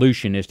our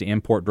solution is to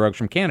import drugs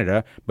from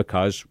Canada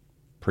because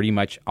pretty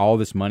much all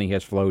this money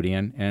has flowed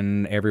in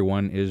and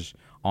everyone is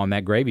on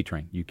that gravy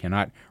train. You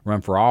cannot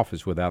run for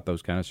office without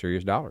those kind of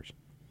serious dollars.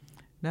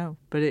 No,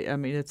 but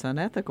it's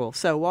unethical.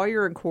 So while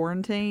you're in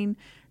quarantine,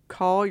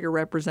 call your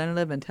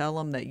representative and tell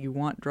them that you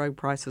want drug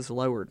prices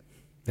lowered.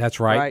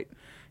 That's right. Right.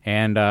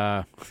 And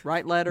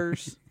write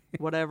letters.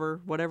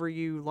 Whatever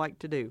you like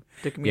to do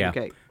to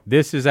communicate. Yeah,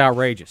 this is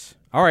outrageous.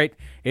 All right,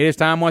 it is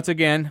time once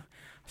again.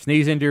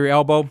 Sneeze into your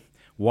elbow,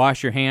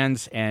 wash your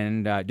hands,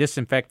 and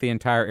disinfect the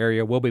entire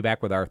area. We'll be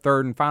back with our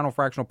third and final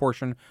fractional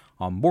portion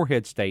on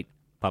Morehead State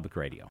Public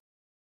Radio.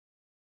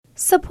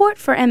 Support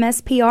for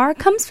MSPR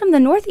comes from the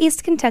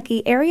Northeast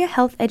Kentucky Area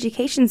Health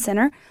Education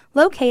Center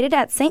located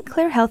at St.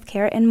 Clair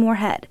Healthcare in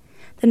Morehead.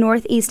 The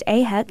Northeast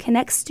AHEC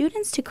connects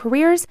students to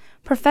careers,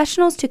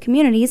 professionals to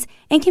communities,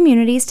 and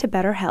communities to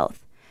better health.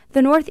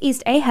 The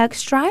Northeast AHEC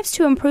strives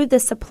to improve the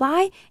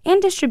supply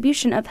and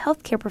distribution of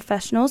healthcare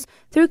professionals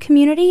through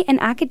community and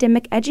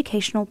academic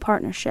educational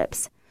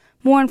partnerships.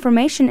 More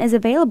information is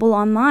available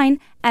online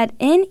at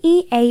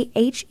neahec.org.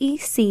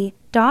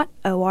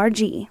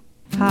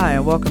 Hi,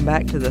 and welcome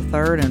back to the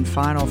third and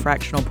final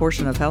fractional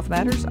portion of Health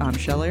Matters. I'm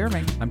Shelley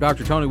Irving. I'm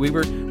Dr. Tony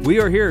Weaver. We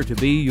are here to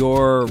be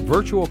your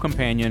virtual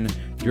companion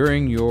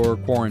during your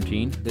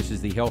quarantine. This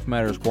is the Health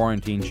Matters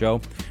Quarantine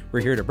Show.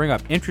 We're here to bring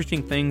up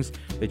interesting things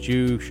that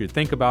you should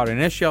think about. And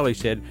as Shelley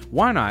said,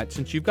 why not,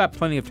 since you've got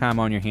plenty of time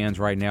on your hands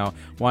right now,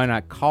 why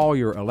not call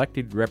your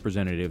elected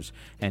representatives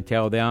and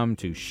tell them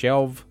to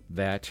shelve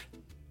that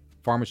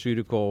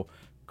pharmaceutical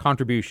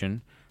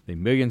contribution, the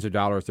millions of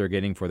dollars they're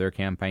getting for their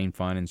campaign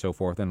fund and so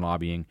forth and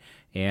lobbying,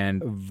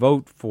 and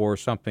vote for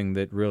something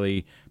that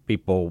really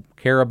people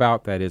care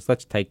about. That is,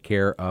 let's take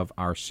care of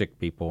our sick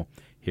people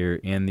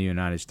here in the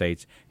United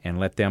States and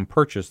let them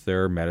purchase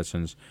their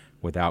medicines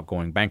without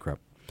going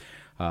bankrupt.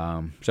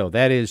 So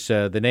that is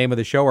the name of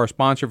the show. Our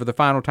sponsor for the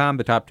final time,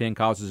 the top 10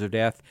 causes of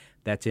death.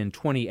 That's in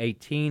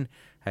 2018.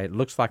 It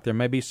looks like there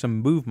may be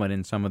some movement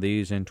in some of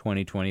these in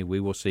 2020. We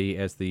will see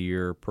as the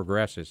year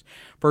progresses.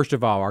 First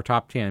of all, our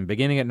top 10,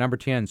 beginning at number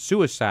 10,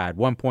 suicide,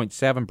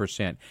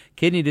 1.7%,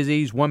 kidney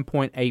disease,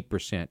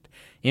 1.8%,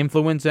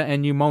 influenza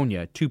and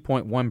pneumonia,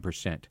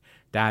 2.1%,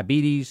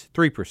 diabetes,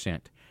 3%,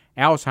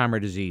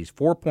 Alzheimer's disease,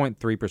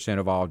 4.3%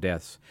 of all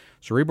deaths,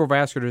 cerebral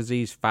vascular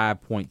disease,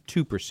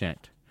 5.2%.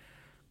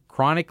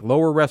 Chronic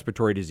lower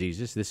respiratory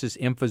diseases, this is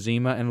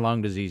emphysema and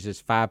lung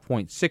diseases,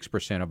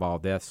 5.6% of all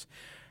deaths.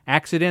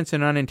 Accidents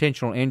and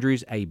unintentional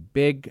injuries, a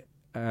big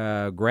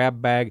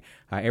grab bag,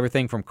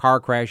 everything from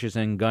car crashes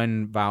and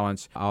gun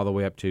violence all the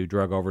way up to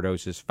drug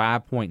overdoses,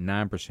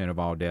 5.9% of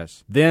all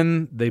deaths.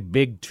 Then the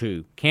big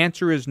two.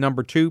 Cancer is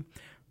number 2,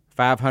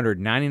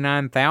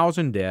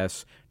 599,000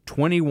 deaths,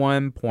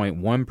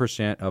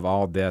 21.1% of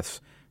all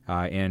deaths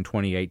in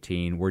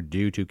 2018 were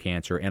due to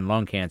cancer, and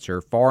lung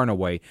cancer, far and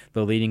away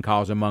the leading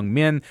cause among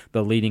men,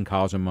 the leading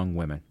cause among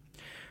women.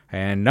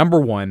 And number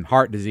 1,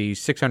 heart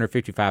disease,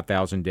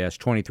 655,000 deaths,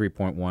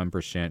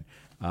 23.1%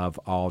 of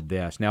all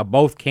deaths. Now,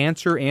 both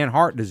cancer and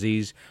heart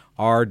disease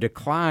are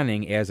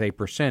declining as a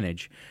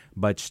percentage,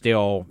 but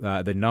still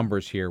the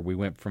numbers here, we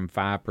went from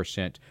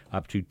 5%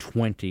 up to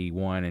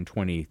 21 and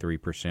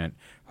 23%.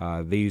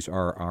 These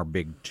are our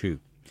big two.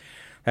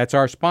 That's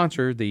our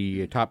sponsor,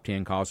 the top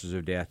 10 causes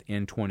of death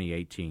in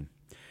 2018.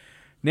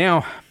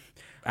 Now,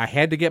 I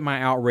had to get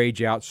my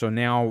outrage out, so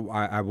now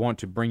I want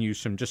to bring you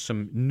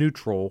some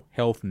neutral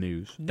health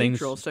news.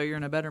 Neutral, so you're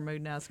in a better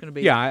mood now. It's going to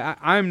be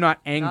I'm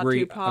not angry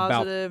not too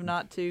positive, about,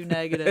 not too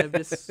negative,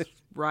 just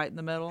right in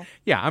the middle.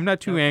 Yeah, I'm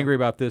not too angry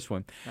about this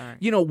one. All right.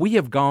 You know, we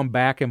have gone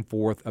back and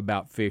forth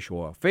about fish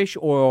oil. Fish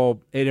oil,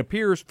 it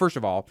appears, first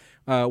of all,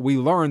 we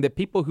learned that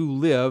people who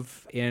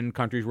live in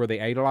countries where they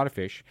ate a lot of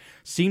fish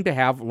seem to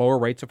have lower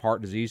rates of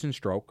heart disease and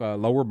stroke,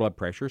 lower blood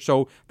pressure.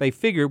 So they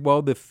figured,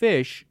 well, the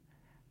fish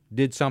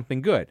did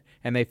something good.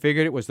 And they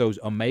figured it was those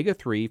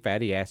omega-3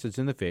 fatty acids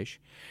in the fish.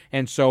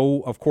 And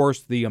so, of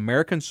course, the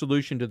American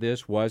solution to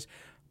this was,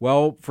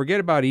 well, forget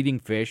about eating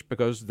fish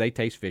because they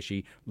taste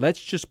fishy.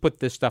 Let's just put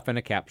this stuff in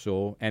a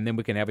capsule, and then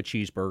we can have a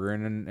cheeseburger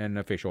and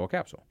a fish oil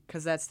capsule.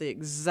 Because that's the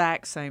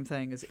exact same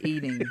thing as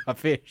eating a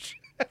fish.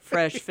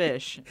 Fresh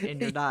fish in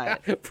your diet.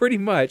 Yeah, pretty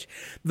much.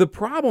 The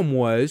problem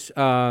was,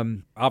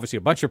 obviously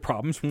a bunch of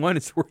problems. One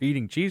is we're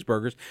eating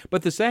cheeseburgers.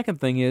 But the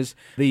second thing is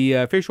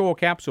the fish oil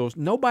capsules,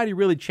 nobody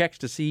really checks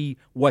to see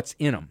what's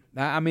in them.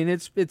 I mean,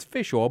 it's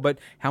fish oil, but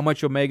how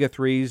much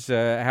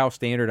omega-3s, how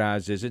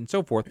standardized is it, and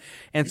so forth.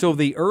 And so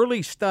the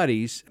early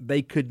studies,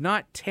 they could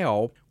not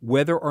tell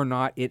whether or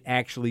not it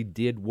actually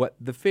did what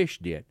the fish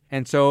did.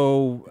 And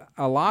so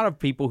a lot of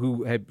people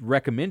who had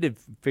recommended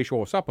fish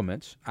oil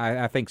supplements,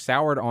 I think,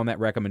 soured on that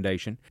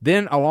recommendation.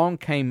 Then along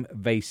came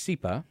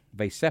Vasepa.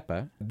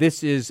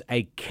 This is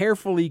a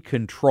carefully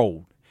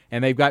controlled,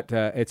 and they've got,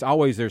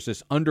 there's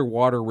this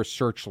underwater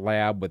research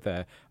lab with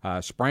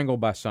sprangled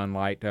by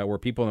sunlight where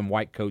people in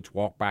white coats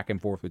walk back and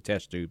forth with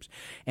test tubes.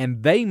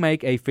 And they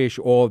make a fish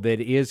oil that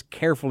is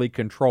carefully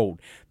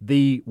controlled.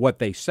 What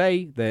they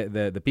say,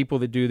 the people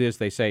that do this,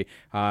 they say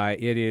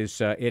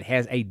it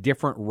has a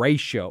different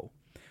ratio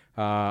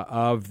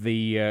of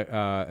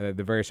the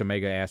various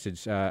omega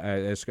acids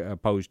as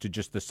opposed to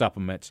just the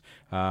supplements,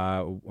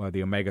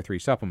 the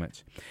omega-3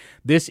 supplements.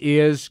 This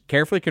is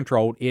carefully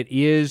controlled. It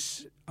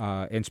is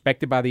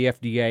inspected by the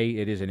FDA.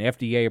 It is an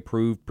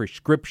FDA-approved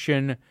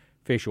prescription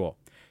fish oil.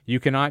 You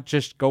cannot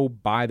just go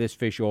buy this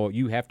fish oil.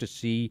 You have to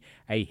see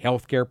a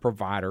healthcare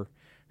provider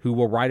who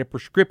will write a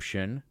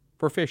prescription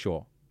for fish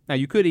oil. Now,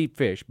 you could eat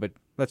fish, but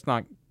let's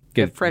not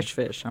get fresh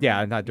fish.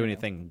 Yeah, not do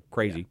anything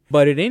crazy. Yeah.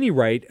 But at any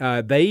rate,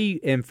 they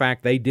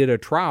did a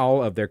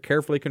trial of their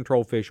carefully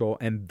controlled fish oil,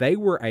 and they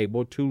were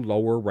able to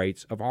lower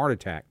rates of heart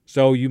attack.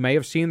 So you may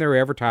have seen their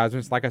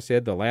advertisements. Like I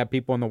said, the lab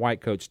people in the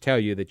white coats tell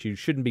you that you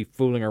shouldn't be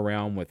fooling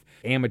around with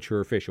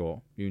amateur fish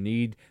oil. You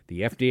need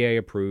the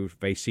FDA-approved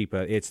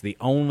Vasepa. It's the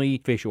only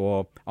fish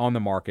oil on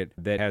the market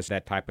that has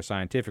that type of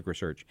scientific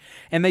research.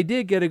 And they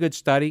did get a good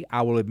study,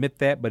 I will admit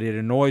that, but it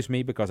annoys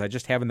me because I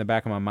just have in the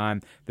back of my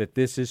mind that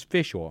this is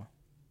fish oil.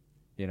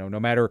 You know, no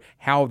matter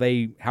how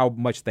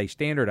much they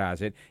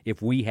standardize it,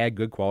 if we had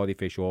good quality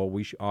fish oil,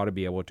 we ought to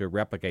be able to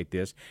replicate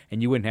this,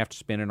 and you wouldn't have to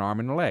spin an arm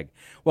and a leg.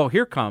 Well,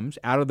 here comes,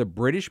 out of the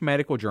British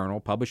Medical Journal,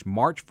 published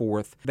March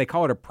 4th. They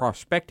call it a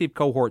prospective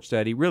cohort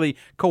study. Really,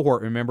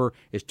 cohort, remember,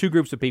 is two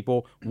groups of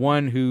people,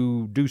 one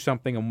who do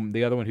something and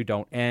the other one who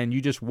don't, and you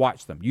just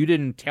watch them. You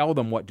didn't tell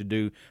them what to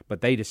do,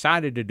 but they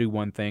decided to do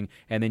one thing,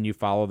 and then you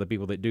follow the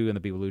people that do and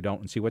the people who don't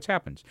and see what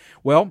happens.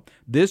 Well,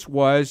 this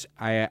was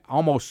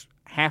almost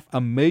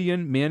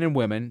 500,000 men and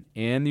women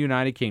in the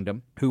United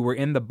Kingdom who were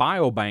in the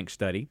biobank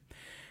study.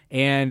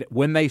 And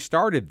when they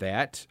started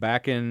that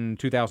back in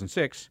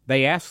 2006,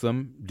 they asked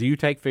them, do you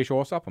take fish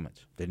oil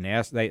supplements? Didn't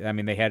ask. They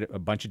had a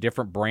bunch of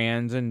different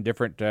brands and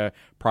different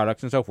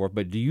products and so forth,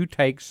 but do you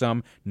take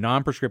some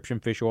non-prescription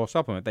fish oil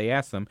supplement? They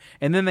asked them,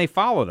 and then they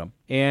followed them.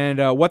 And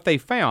what they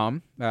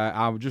found,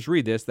 I'll just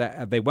read this,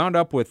 that they wound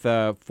up with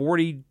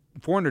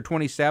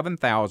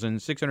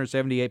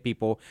 427,678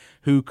 people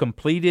who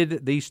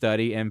completed the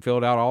study and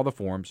filled out all the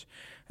forms.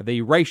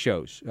 The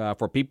ratios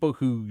for people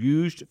who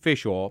used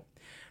fish oil: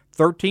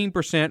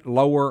 13%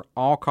 lower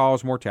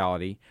all-cause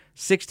mortality,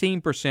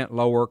 16%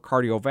 lower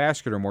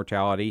cardiovascular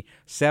mortality,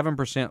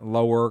 7%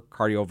 lower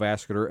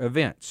cardiovascular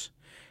events.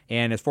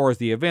 And as far as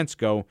the events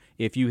go,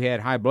 if you had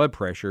high blood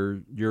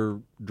pressure,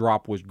 your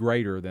drop was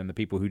greater than the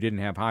people who didn't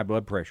have high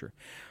blood pressure.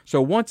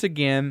 So once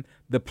again,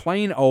 the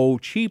plain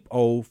old, cheap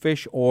old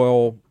fish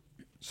oil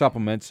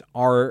supplements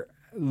are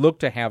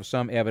looked to have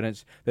some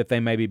evidence that they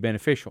may be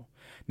beneficial.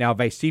 Now,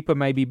 Vasepa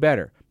may be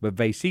better, but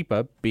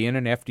Vasepa, being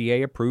an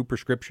FDA-approved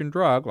prescription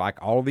drug, like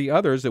all the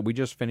others that we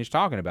just finished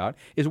talking about,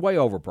 is way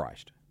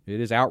overpriced. It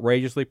is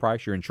outrageously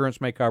priced. Your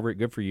insurance may cover it,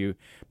 good for you,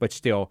 but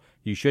still,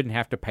 you shouldn't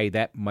have to pay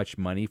that much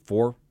money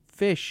for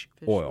fish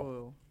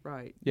oil.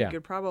 Right. Yeah. You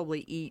could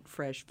probably eat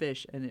fresh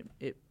fish, and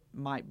it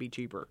might be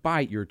cheaper.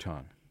 Bite your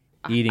tongue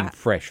eating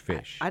fresh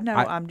fish. I know.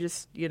 I'm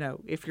just,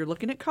 if you're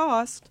looking at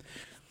cost.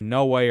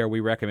 No way are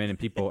we recommending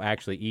people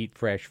actually eat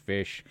fresh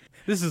fish.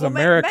 This is Well,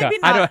 America. maybe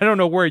not. I don't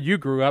know where you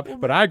grew up,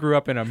 but I grew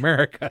up in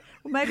America.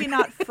 Well, maybe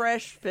not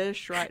fresh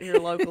fish right here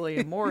locally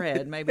in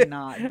Moorhead. Maybe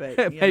not,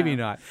 but Maybe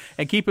not.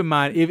 And keep in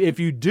mind, if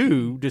you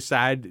do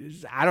decide,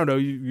 I don't know,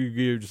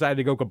 you decide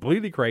to go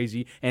completely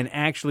crazy and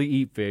actually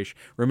eat fish,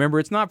 remember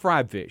it's not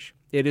fried fish.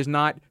 It is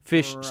not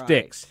fish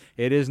sticks.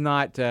 It is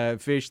not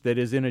fish that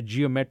is in a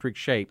geometric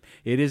shape.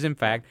 It is, in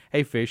fact,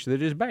 a fish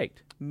that is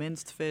baked.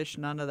 Minced fish,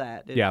 none of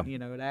that.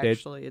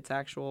 It's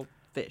actual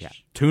fish. Yeah.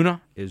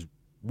 Tuna is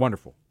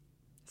wonderful.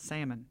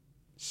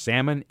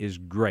 Salmon is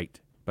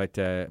great, but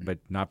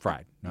not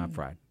fried. Not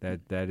fried.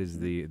 That is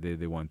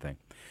the one thing.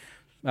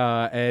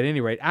 At any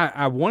rate,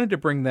 I wanted to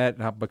bring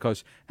that up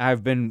because I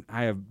have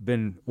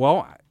been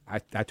well.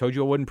 I told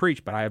you I wouldn't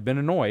preach, but I have been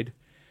annoyed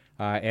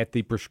at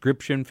the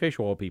prescription fish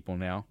oil people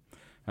now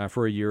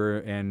for a year,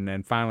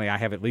 and finally I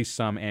have at least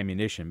some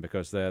ammunition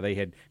because they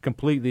had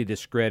completely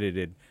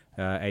discredited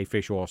a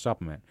fish oil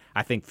supplement.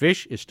 I think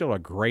fish is still a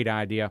great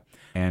idea,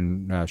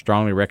 and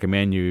strongly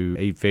recommend you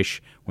eat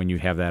fish when you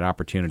have that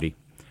opportunity.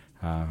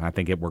 I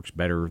think it works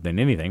better than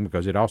anything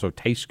because it also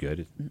tastes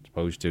good as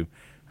opposed to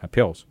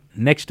pills.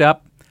 Next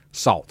up,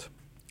 salt.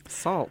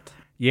 Salt.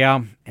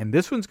 Yeah, and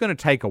this one's going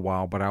to take a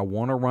while, but I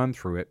want to run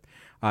through it.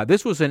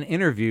 This was an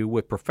interview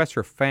with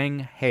Professor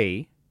Feng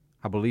He.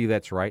 I believe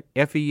that's right,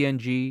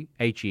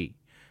 Fenghe.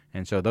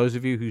 And so those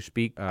of you who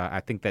speak, I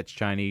think that's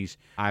Chinese.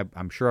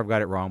 I'm sure I've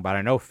got it wrong, but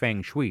I know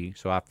Feng Shui,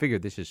 so I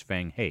figured this is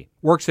Feng He.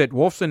 Works at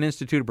Wolfson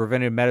Institute of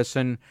Preventive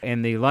Medicine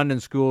and the London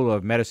School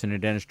of Medicine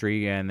and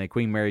Dentistry and the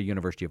Queen Mary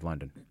University of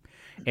London.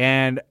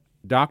 And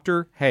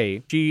Dr.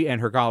 Hay, she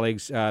and her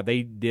colleagues,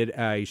 they did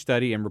a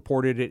study and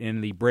reported it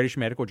in the British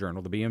Medical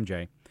Journal, the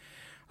BMJ,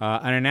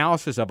 an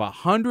analysis of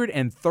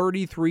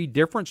 133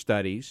 different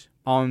studies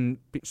on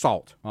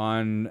salt,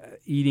 on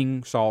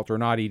eating salt or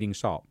not eating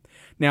salt.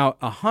 Now,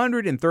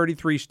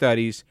 133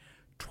 studies,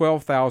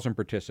 12,000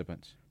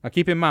 participants. Now,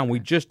 keep in mind, we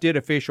just did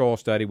a fish oil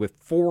study with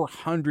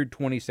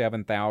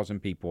 427,000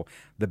 people.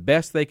 The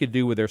best they could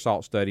do with their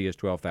salt study is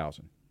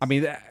 12,000. I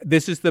mean,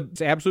 this is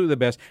absolutely the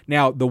best.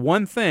 Now, the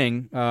one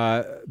thing,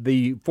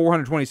 the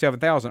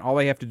 427,000, all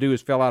they have to do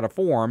is fill out a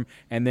form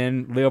and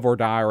then live or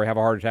die or have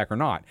a heart attack or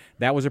not.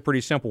 That was a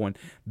pretty simple one.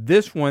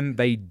 This one,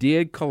 they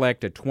did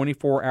collect a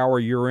 24-hour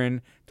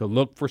urine to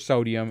look for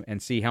sodium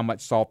and see how much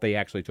salt they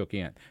actually took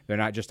in. They're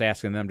not just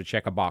asking them to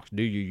check a box,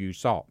 do you use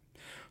salt?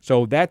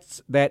 So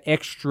that's that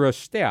extra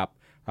step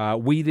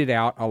weeded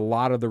out a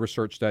lot of the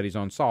research studies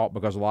on salt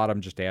because a lot of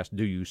them just asked,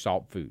 do you use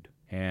salt food?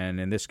 And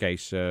in this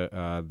case,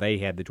 they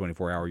had the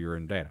 24-hour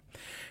urine data.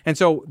 And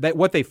so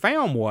what they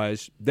found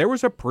was there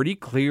was a pretty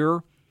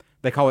clear,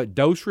 they call it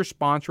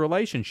dose-response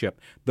relationship.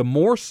 The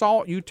more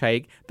salt you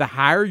take, the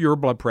higher your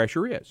blood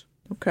pressure is.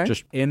 Okay.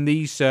 Just in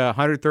these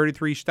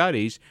 133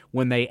 studies,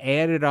 when they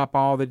added up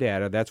all the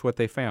data, that's what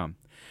they found.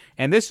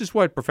 And this is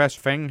what Professor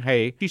Feng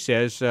He, she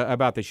says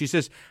about this. She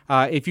says,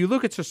 if you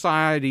look at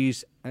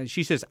societies,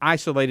 she says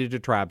isolated to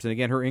tribes, and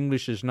again, her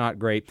English is not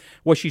great.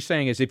 What she's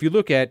saying is if you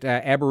look at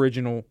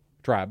Aboriginal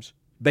tribes,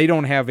 they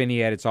don't have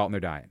any added salt in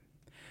their diet.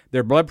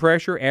 Their blood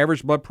pressure,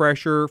 average blood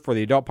pressure for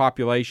the adult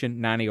population,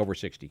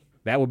 90/60.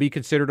 That would be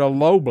considered a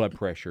low blood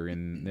pressure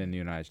in the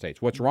United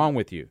States. What's wrong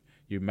with you?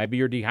 Maybe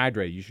you're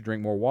dehydrated. You should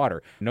drink more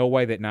water. No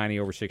way that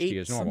 90/60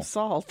 is normal. Eat some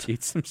salt.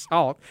 Eat some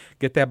salt.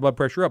 Get that blood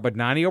pressure up. But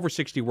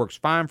 90/60 works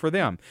fine for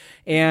them.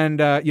 And,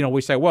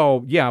 we say,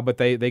 well, yeah, but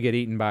they get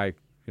eaten by,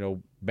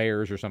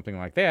 bears or something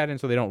like that, and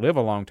so they don't live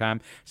a long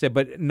time.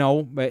 But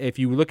no, if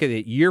you look at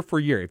it year for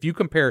year, if you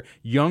compare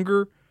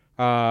younger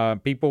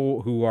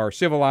people who are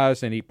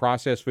civilized and eat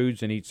processed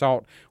foods and eat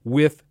salt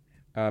with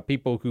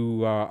people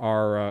who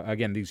are,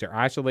 again, these are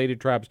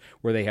isolated tribes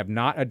where they have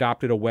not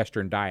adopted a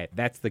Western diet.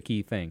 That's the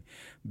key thing.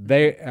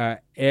 They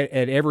at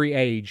every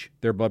age,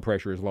 their blood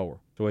pressure is lower.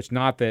 So it's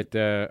not that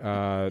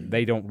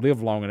they don't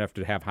live long enough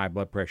to have high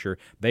blood pressure.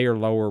 They are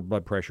lower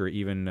blood pressure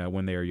even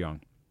when they are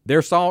young.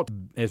 Their salt,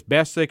 as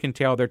best they can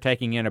tell, they're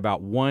taking in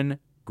about 1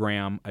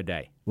 gram a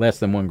day, less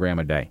than 1 gram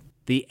a day.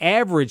 The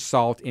average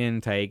salt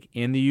intake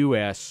in the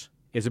U.S.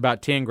 is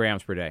about 10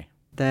 grams per day.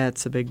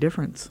 That's a big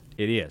difference.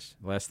 It is.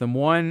 Less than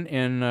 1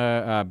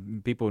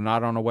 in people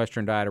not on a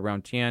Western diet,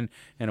 around 10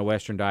 in a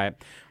Western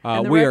diet.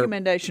 And the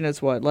recommendation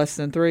is what? Less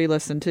than 3,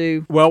 less than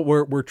 2? Well,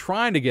 we're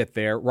trying to get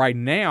there. Right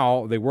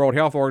now, the World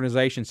Health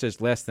Organization says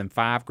less than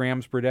 5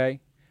 grams per day.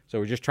 So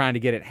we're just trying to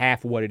get it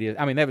half of what it is.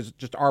 I mean, that was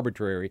just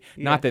arbitrary.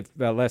 Yeah. Not that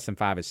less than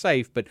 5 is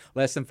safe, but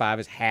less than 5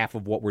 is half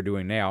of what we're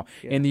doing now.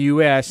 Yeah. In the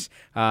U.S.,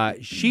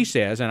 she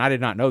says, and I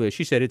did not know this,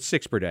 she said it's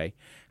 6 per day.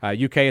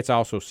 UK, it's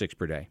also 6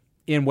 per day.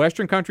 In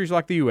Western countries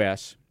like the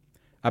U.S.,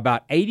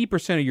 about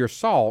 80% of your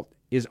salt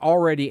is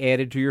already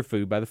added to your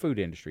food by the food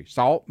industry.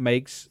 Salt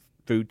makes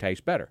food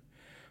taste better.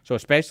 So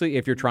especially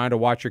if you're trying to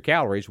watch your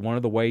calories, one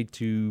of the ways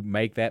to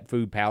make that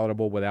food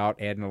palatable without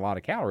adding a lot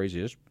of calories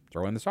is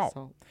throw in the salt.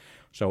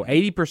 So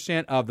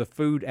 80% of the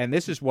food, and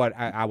this is what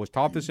I was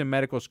taught this in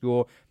medical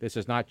school. This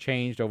has not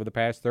changed over the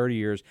past 30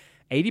 years.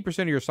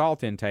 80% of your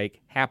salt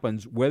intake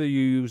happens whether you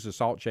use a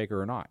salt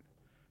shaker or not.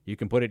 You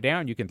can put it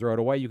down, you can throw it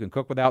away, you can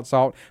cook without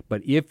salt.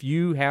 But if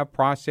you have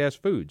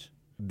processed foods,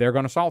 they're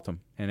going to salt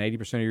them, and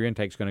 80% of your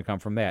intake is going to come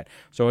from that.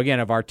 So again,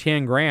 of our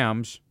 10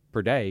 grams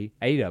per day,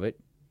 8 of it,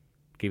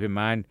 keep in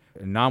mind,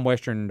 a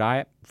non-Western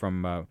diet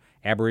from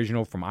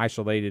Aboriginal, from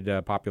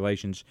isolated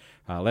populations,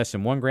 less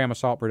than 1 gram of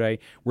salt per day.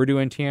 We're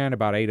doing 10,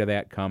 about 8 of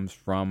that comes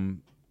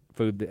from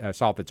food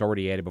salt that's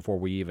already added before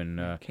we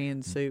even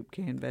canned soup,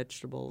 canned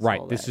vegetables. Right.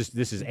 All This that.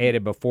 is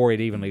added before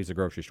it even leaves the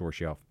grocery store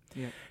shelf.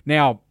 Yep.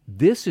 Now,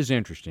 this is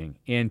interesting.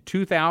 In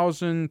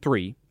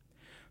 2003,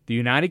 the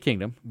United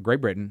Kingdom,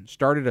 Great Britain,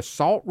 started a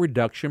salt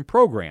reduction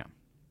program.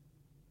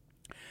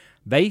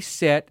 They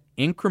set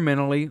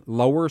incrementally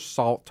lower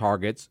salt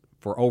targets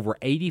for over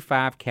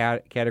 85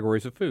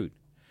 categories of food.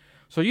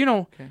 So,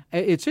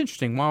 It's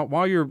interesting.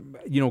 While you're,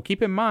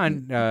 keep in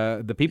mind,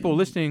 the people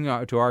listening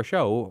to our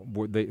show,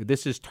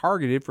 this is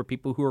targeted for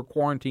people who are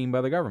quarantined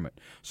by the government.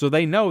 So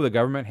they know the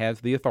government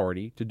has the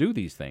authority to do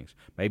these things.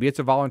 Maybe it's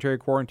a voluntary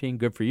quarantine,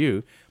 good for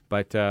you,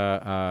 but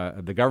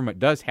the government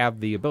does have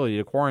the ability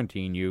to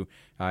quarantine you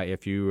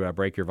if you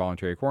break your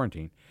voluntary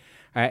quarantine.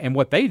 And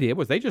what they did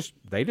was they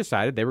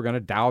decided they were going to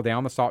dial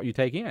down the salt you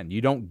take in.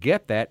 You don't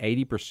get that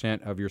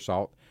 80% of your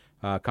salt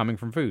coming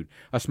from food.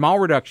 A small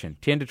reduction,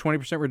 10 to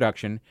 20%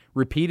 reduction,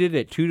 repeated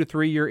at 2 to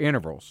 3 year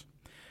intervals.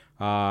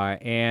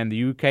 And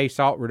the UK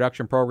salt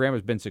reduction program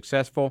has been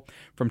successful.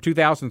 From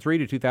 2003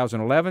 to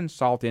 2011,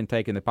 salt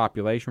intake in the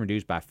population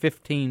reduced by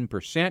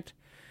 15%.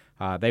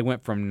 They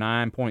went from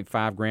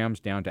 9.5 grams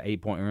down to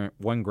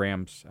 8.1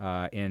 grams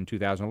in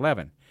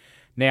 2011.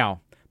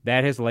 Now,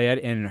 that has led,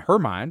 in her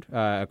mind,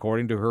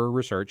 according to her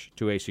research,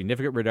 to a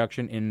significant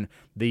reduction in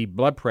the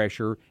blood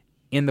pressure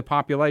in the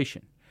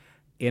population.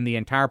 In the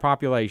entire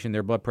population,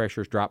 their blood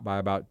pressure has dropped by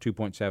about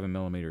 2.7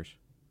 millimeters.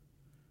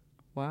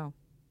 Wow.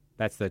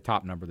 That's the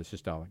top number, the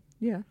systolic.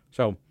 Yeah.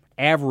 So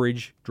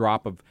average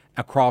drop of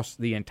across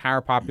the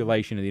entire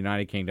population of the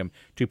United Kingdom,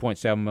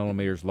 2.7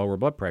 millimeters lower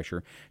blood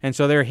pressure. And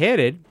so they're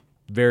headed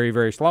very,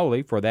 very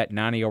slowly for that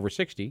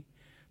 90/60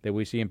 that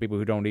we see in people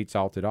who don't eat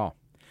salt at all.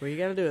 Well, you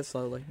got to do it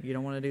slowly. You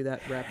don't want to do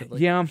that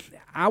rapidly. Yeah,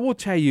 I will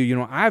tell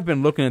you, I've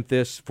been looking at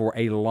this for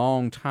a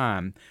long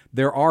time.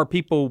 There are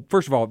people,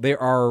 first of all, there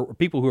are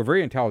people who are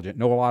very intelligent,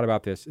 know a lot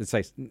about this, and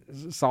say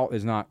salt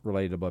is not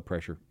related to blood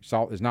pressure.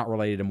 Salt is not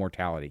related to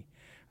mortality.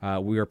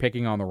 We are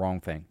picking on the wrong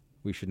thing.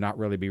 We should not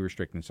really be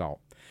restricting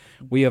salt.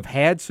 We have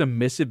had some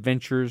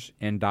misadventures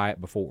in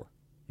diet before.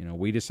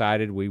 We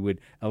decided we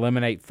would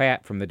eliminate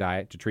fat from the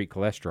diet to treat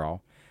cholesterol.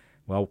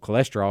 Well,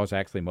 cholesterol is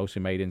actually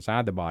mostly made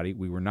inside the body.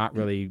 We were not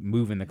really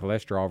moving the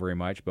cholesterol very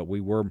much, but we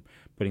were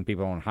putting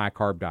people on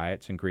high-carb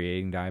diets and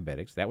creating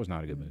diabetics. That was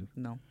not a good move.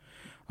 No.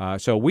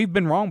 So we've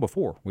been wrong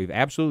before. We've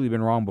absolutely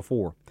been wrong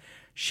before.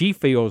 She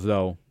feels,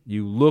 though,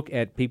 you look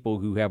at people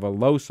who have a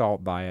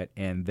low-salt diet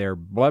and their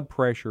blood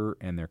pressure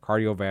and their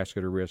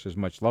cardiovascular risk is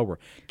much lower.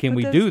 Can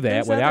we do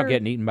that without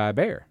getting eaten by a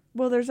bear?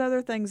 Well, there's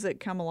other things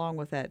that come along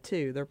with that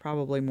too. They're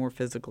probably more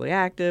physically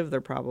active. Their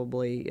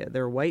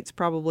weight's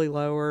probably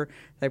lower.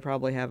 They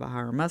probably have a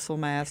higher muscle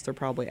mass. They're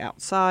probably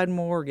outside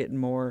more, getting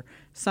more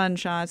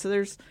sunshine. So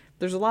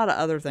there's a lot of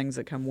other things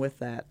that come with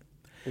that.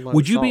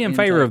 Would you be in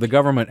favor of the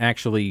government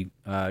actually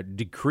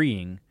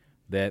decreeing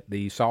that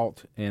the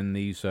salt in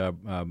these?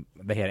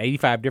 They had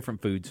 85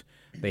 different foods.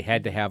 They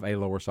had to have a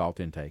lower salt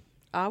intake.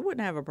 I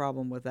wouldn't have a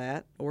problem with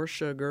that, or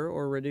sugar,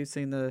 or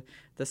reducing the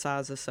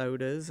size of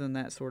sodas and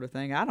that sort of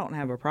thing. I don't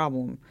have a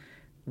problem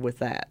with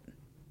that.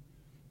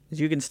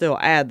 You can still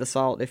add the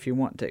salt if you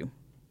want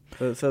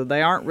to. So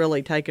they aren't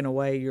really taking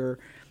away your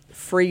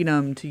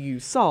freedom to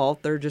use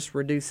salt. They're just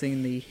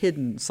reducing the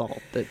hidden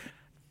salt that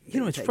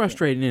it's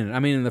frustrating, isn't it? I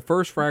mean, in the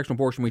first fractional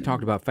portion, we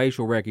talked about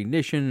facial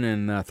recognition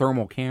and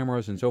thermal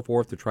cameras and so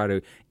forth to try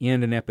to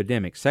end an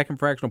epidemic. Second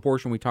fractional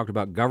portion, we talked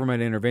about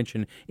government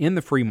intervention in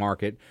the free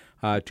market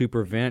to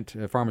prevent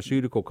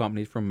pharmaceutical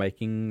companies from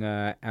making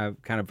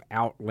kind of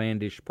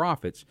outlandish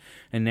profits.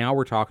 And now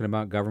we're talking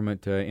about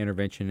government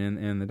intervention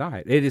in the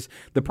diet.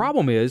 The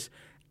problem is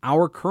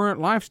our current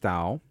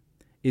lifestyle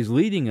is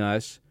leading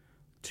us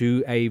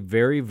to a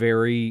very,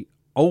 very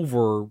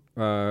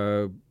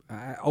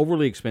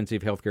overly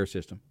expensive healthcare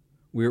system.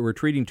 We're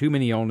treating too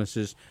many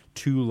illnesses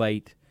too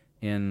late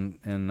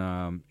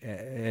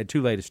at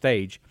too late a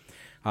stage,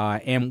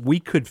 and we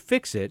could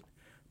fix it.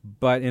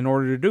 But in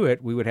order to do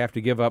it, we would have to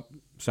give up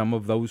some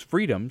of those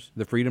freedoms,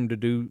 the freedom to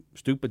do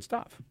stupid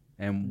stuff.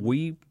 And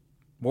we,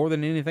 more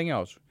than anything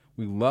else,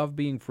 we love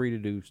being free to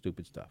do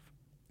stupid stuff.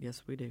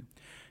 Yes, we do.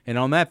 And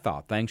on that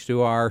thought, thanks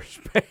to our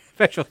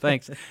special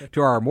thanks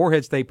to our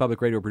Morehead State Public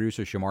Radio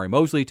producer, Shamari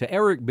Mosley, to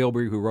Eric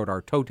Bilbrey, who wrote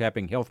our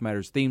toe-tapping Health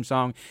Matters theme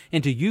song,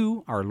 and to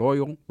you, our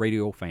loyal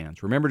radio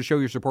fans. Remember to show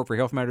your support for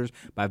Health Matters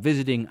by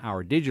visiting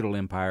our digital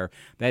empire.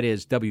 That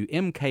is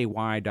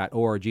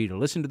WMKY.org to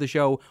listen to the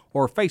show,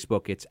 or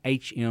Facebook, it's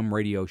HM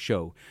Radio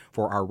Show.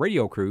 For our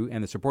radio crew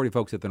and the supportive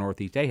folks at the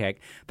Northeast AHEC,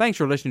 thanks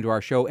for listening to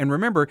our show. And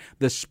remember,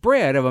 the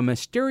spread of a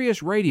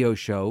mysterious radio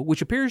show,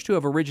 which appears to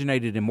have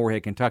originated in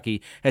Morehead,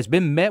 Kentucky, has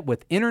been met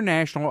with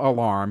international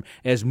alarm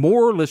as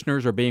more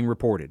listeners are being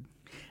reported.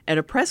 At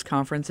a press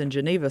conference in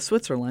Geneva,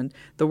 Switzerland,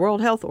 the World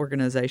Health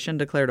Organization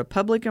declared a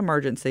public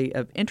emergency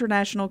of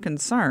international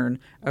concern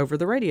over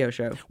the radio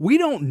show. We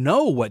don't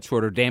know what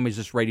sort of damage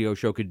this radio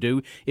show could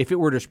do if it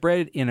were to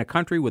spread in a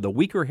country with a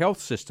weaker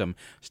health system,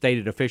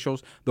 stated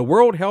officials. The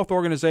World Health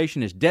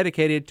Organization is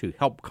dedicated to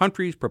help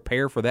countries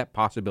prepare for that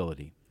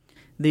possibility.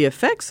 The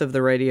effects of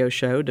the radio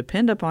show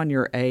depend upon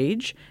your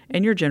age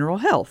and your general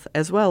health,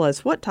 as well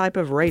as what type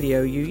of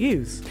radio you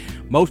use.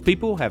 Most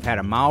people have had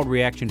a mild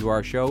reaction to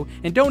our show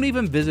and don't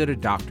even visit a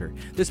doctor.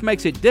 This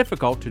makes it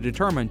difficult to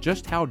determine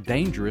just how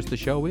dangerous the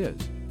show is.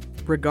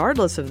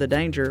 Regardless of the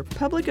danger,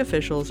 public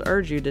officials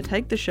urge you to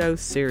take the show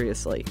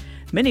seriously.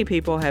 Many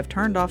people have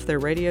turned off their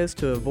radios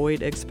to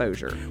avoid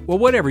exposure. Well,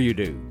 whatever you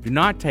do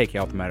not take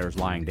health matters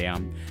lying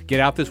down. Get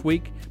out this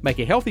week, make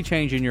a healthy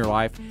change in your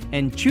life,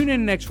 and tune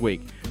in next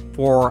week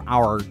for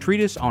our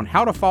treatise on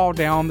how to fall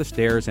down the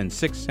stairs in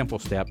 6 simple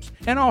steps,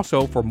 and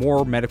also for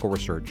more medical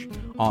research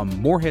on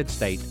Morehead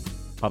State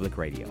Public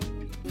Radio.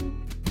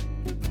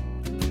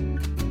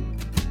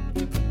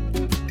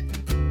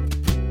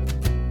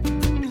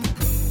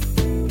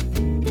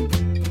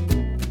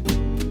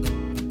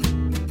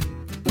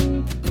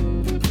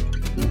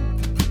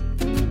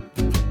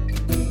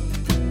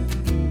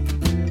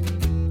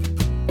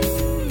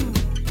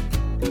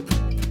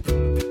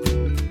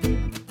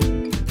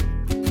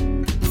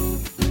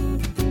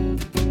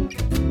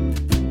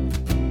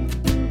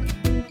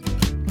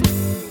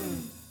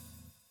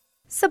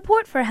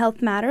 Support for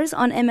Health Matters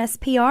on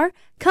MSPR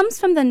comes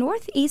from the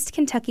Northeast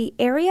Kentucky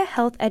Area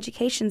Health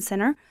Education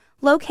Center,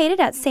 located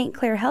at St.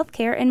 Clair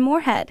Healthcare in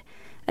Morehead.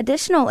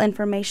 Additional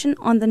information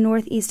on the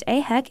Northeast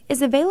AHEC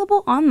is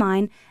available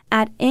online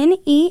at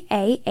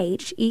neahec.org.